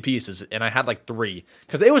 16 pieces, and I had like 3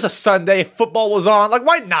 because it was a Sunday, football was on. Like,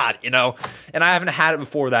 why not? And I haven't had it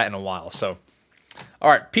before that in a while. So,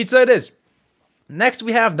 all right, pizza it is. Next,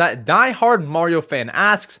 we have that diehard Mario fan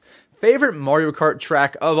asks, favorite Mario Kart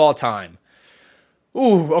track of all time.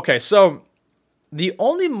 Ooh, okay, so the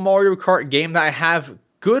only Mario Kart game that I have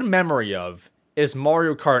good memory of is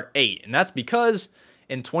Mario Kart 8, and that's because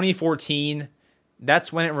in 2014,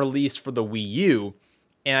 that's when it released for the Wii U,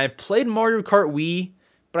 and I played Mario Kart Wii,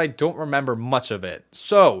 but I don't remember much of it.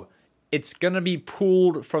 So, it's going to be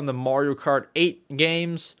pulled from the Mario Kart 8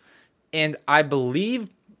 games, and I believe,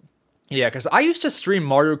 yeah, because I used to stream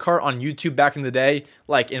Mario Kart on YouTube back in the day,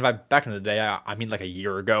 back in the day, I mean like a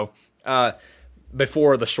year ago.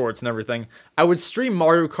 before the shorts and everything, I would stream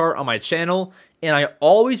Mario Kart on my channel, and I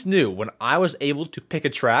always knew when I was able to pick a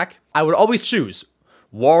track, I would always choose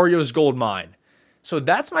Wario's Gold Mine. So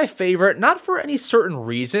that's my favorite, not for any certain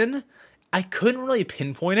reason. I couldn't really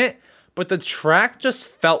pinpoint it, but the track just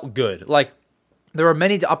felt good. Like, there are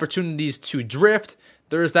many opportunities to drift.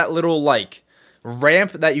 There's that little, like,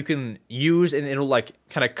 ramp that you can use, and it'll, like,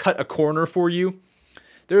 kind of cut a corner for you.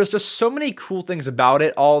 There's just so many cool things about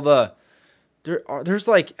it. There's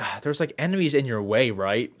like enemies in your way,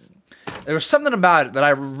 right? There was something about it that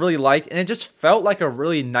I really liked, and it just felt like a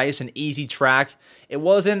really nice and easy track. It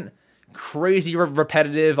wasn't crazy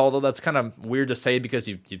repetitive, although that's kind of weird to say because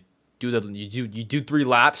you do 3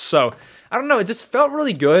 laps. So I don't know, it just felt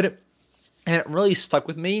really good, and it really stuck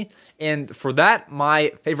with me. And for that,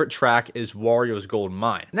 my favorite track is Wario's Gold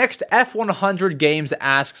Mine. Next, F100 Games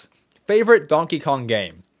asks, favorite Donkey Kong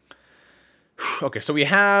game? Okay, so we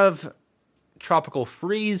have Tropical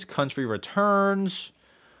Freeze, Country Returns.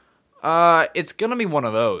 It's gonna be one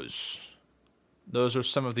of those. Those are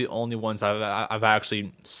some of the only ones I've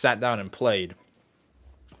actually sat down and played.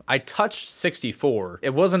 I touched 64.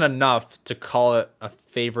 It wasn't enough to call it a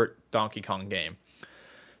favorite Donkey Kong game.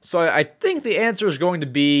 So I think the answer is going to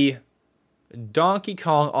be Donkey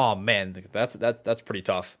Kong. Oh man, that's pretty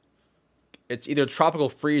tough. It's either Tropical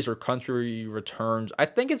Freeze or Country Returns. I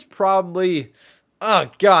think it's probably...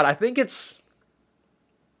 Oh, God. I think it's...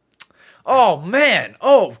 Oh, man.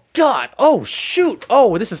 Oh, God. Oh, shoot.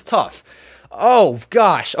 Oh, this is tough. Oh,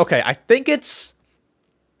 gosh. Okay, I think it's...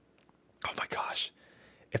 Oh, my gosh.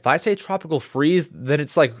 If I say Tropical Freeze, then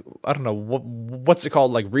it's like... I don't know. What's it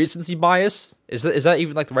called? Like recency bias? Is that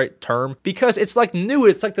even like the right term? Because it's like new.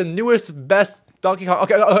 It's like the newest, best Donkey Kong...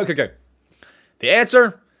 Okay. The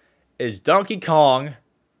answer... is Donkey Kong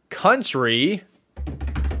Country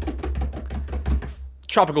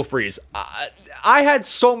Tropical Freeze. I had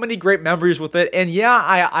so many great memories with it, and yeah,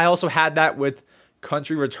 I also had that with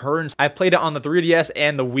Country Returns. I played it on the 3DS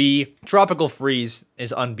and the Wii. Tropical Freeze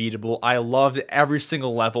is unbeatable. I loved every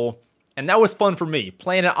single level, and that was fun for me.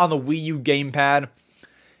 Playing it on the Wii U gamepad,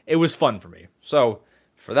 it was fun for me. So,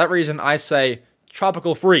 for that reason, I say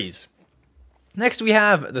Tropical Freeze. Next, we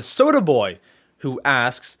have the Soda Boy, who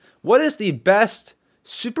asks, what is the best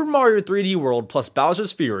Super Mario 3D World plus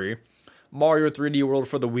Bowser's Fury, Mario 3D World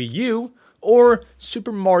for the Wii U, or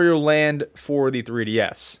Super Mario Land for the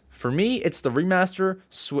 3DS? For me, it's the remaster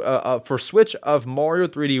for Switch of Mario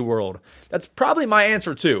 3D World. That's probably my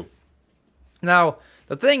answer too. Now,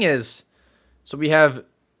 the thing is, so we have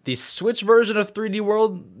the Switch version of 3D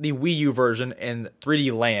World, the Wii U version, and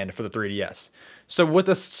 3D Land for the 3DS. So with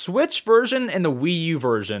the Switch version and the Wii U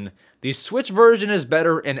version, the Switch version is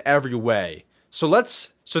better in every way. So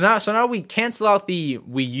now we cancel out the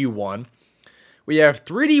Wii U one. We have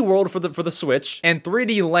 3D World for the Switch and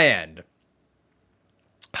 3D Land.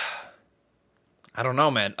 I don't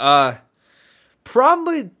know, man.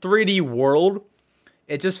 Probably 3D World.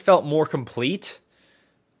 It just felt more complete.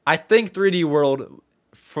 I think 3D World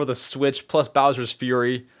for the Switch plus Bowser's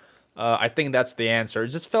Fury. I think that's the answer. It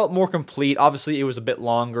just felt more complete. Obviously, it was a bit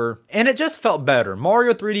longer, and it just felt better.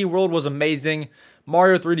 Mario 3D World was amazing.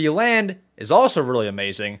 Mario 3D Land is also really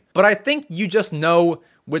amazing, but I think you just know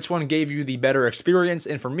which one gave you the better experience,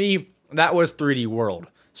 and for me, that was 3D World.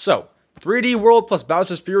 So, 3D World plus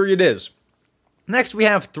Bowser's Fury it is. Next, we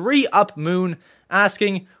have 3UP Moon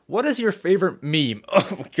asking, what is your favorite meme?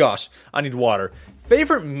 Oh my gosh, I need water.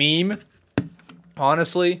 Favorite meme?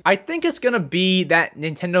 Honestly, I think it's gonna be that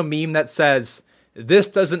Nintendo meme that says, this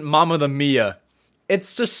doesn't Mama the Mia.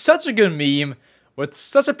 It's just such a good meme with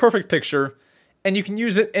such a perfect picture, and you can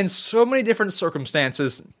use it in so many different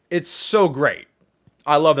circumstances. It's so great.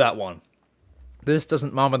 I love that one. This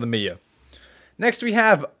doesn't Mama the Mia. Next we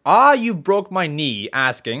have You Broke My Knee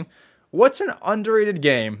asking, what's an underrated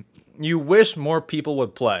game you wish more people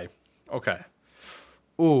would play? Okay.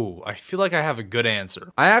 Ooh, I feel like I have a good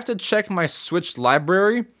answer. I have to check my Switch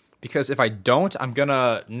library, because if I don't, I'm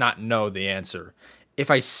gonna not know the answer.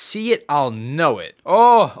 If I see it, I'll know it.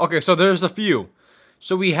 Oh, okay, so there's a few.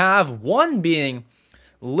 So we have one being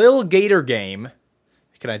Lil Gator Game.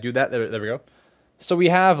 Can I do that? There we go. So we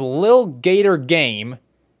have Lil Gator Game.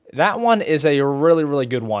 That one is a really, really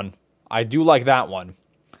good one. I do like that one.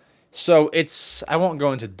 So it's, I won't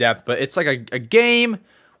go into depth, but it's like a game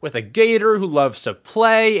with a gator who loves to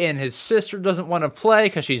play, and his sister doesn't want to play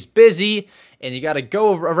because she's busy, and you got to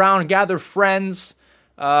go around and gather friends.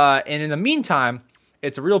 And in the meantime,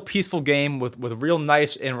 it's a real peaceful game with real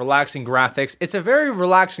nice and relaxing graphics. It's a very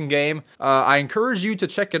relaxing game. I encourage you to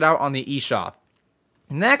check it out on the eShop.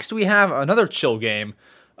 Next, we have another chill game,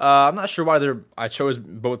 I'm not sure why I chose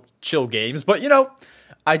both chill games, but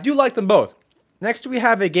I do like them both. Next, we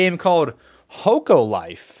have a game called Hoko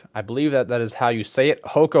Life. I believe that is how you say it,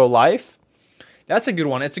 Hoko Life. That's a good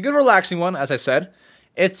one. It's a good, relaxing one, as I said.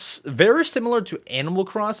 It's very similar to Animal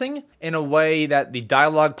Crossing in a way that the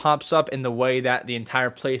dialogue pops up, in the way that the entire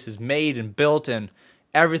place is made and built and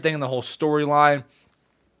everything in the whole storyline.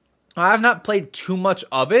 I have not played too much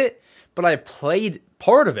of it, but I played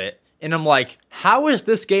part of it, and I'm like, how is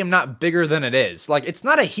this game not bigger than it is? Like, it's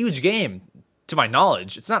not a huge game, to my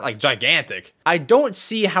knowledge. It's not, like, gigantic. I don't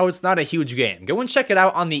see how it's not a huge game. Go and check it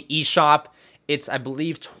out on the eShop. It's, I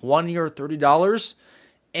believe, $20 or $30,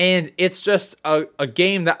 and it's just a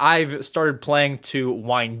game that I've started playing to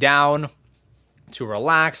wind down, to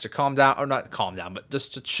relax, to calm down, or not calm down, but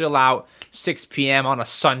just to chill out, 6 p.m. on a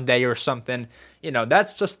Sunday or something.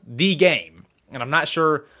 That's just the game, and I'm not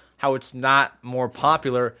sure how it's not more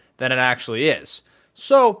popular than it actually is.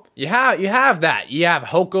 So you have that. You have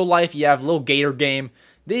Hoko Life. You have Little Gator Game.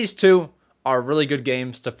 These two are really good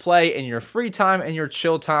games to play in your free time and your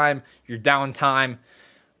chill time, your downtime,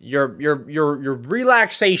 your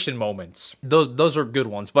relaxation moments. Those are good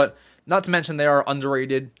ones. But not to mention they are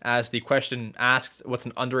underrated, as the question asks, what's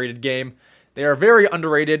an underrated game? They are very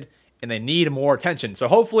underrated, and they need more attention. So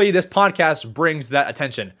hopefully this podcast brings that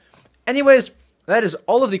attention. Anyways, that is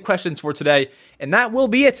all of the questions for today, and that will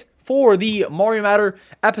be it for the Mario Matter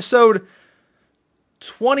episode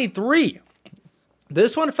 23.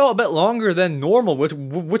 This one felt a bit longer than normal,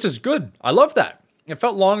 which is good. I love that. It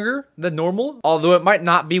felt longer than normal, although it might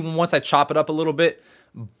not be once I chop it up a little bit,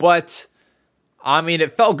 but I mean,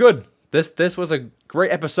 it felt good. This was a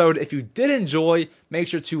great episode. If you did enjoy, make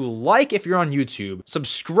sure to like if you're on YouTube,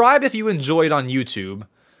 subscribe if you enjoyed on YouTube,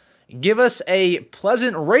 give us a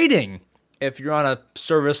pleasant rating if you're on a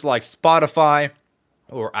service like Spotify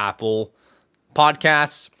or Apple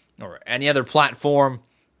Podcasts or any other platform.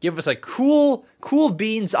 Give us a cool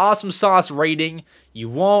beans, awesome sauce rating. You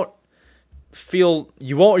won't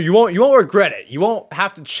regret it. You won't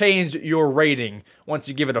have to change your rating once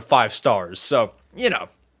you give it a 5 stars. So, yeah,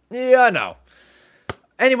 I know.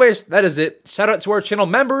 Anyways, that is it. Shout out to our channel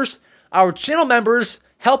members. Our channel members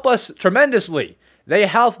help us tremendously. They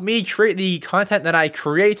help me create the content that I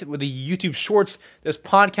create with the YouTube Shorts, this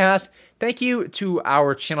podcast. Thank you to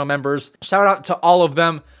our channel members. Shout out to all of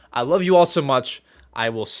them. I love you all so much. I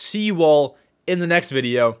will see you all in the next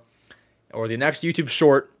video, or the next YouTube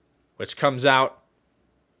Short, which comes out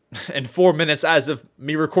in 4 minutes as of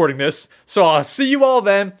me recording this. So I'll see you all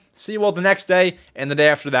then. See you all the next day, and the day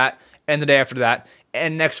after that, and the day after that,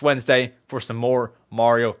 and next Wednesday for some more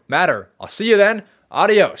Mario Matter. I'll see you then.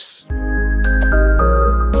 Adios.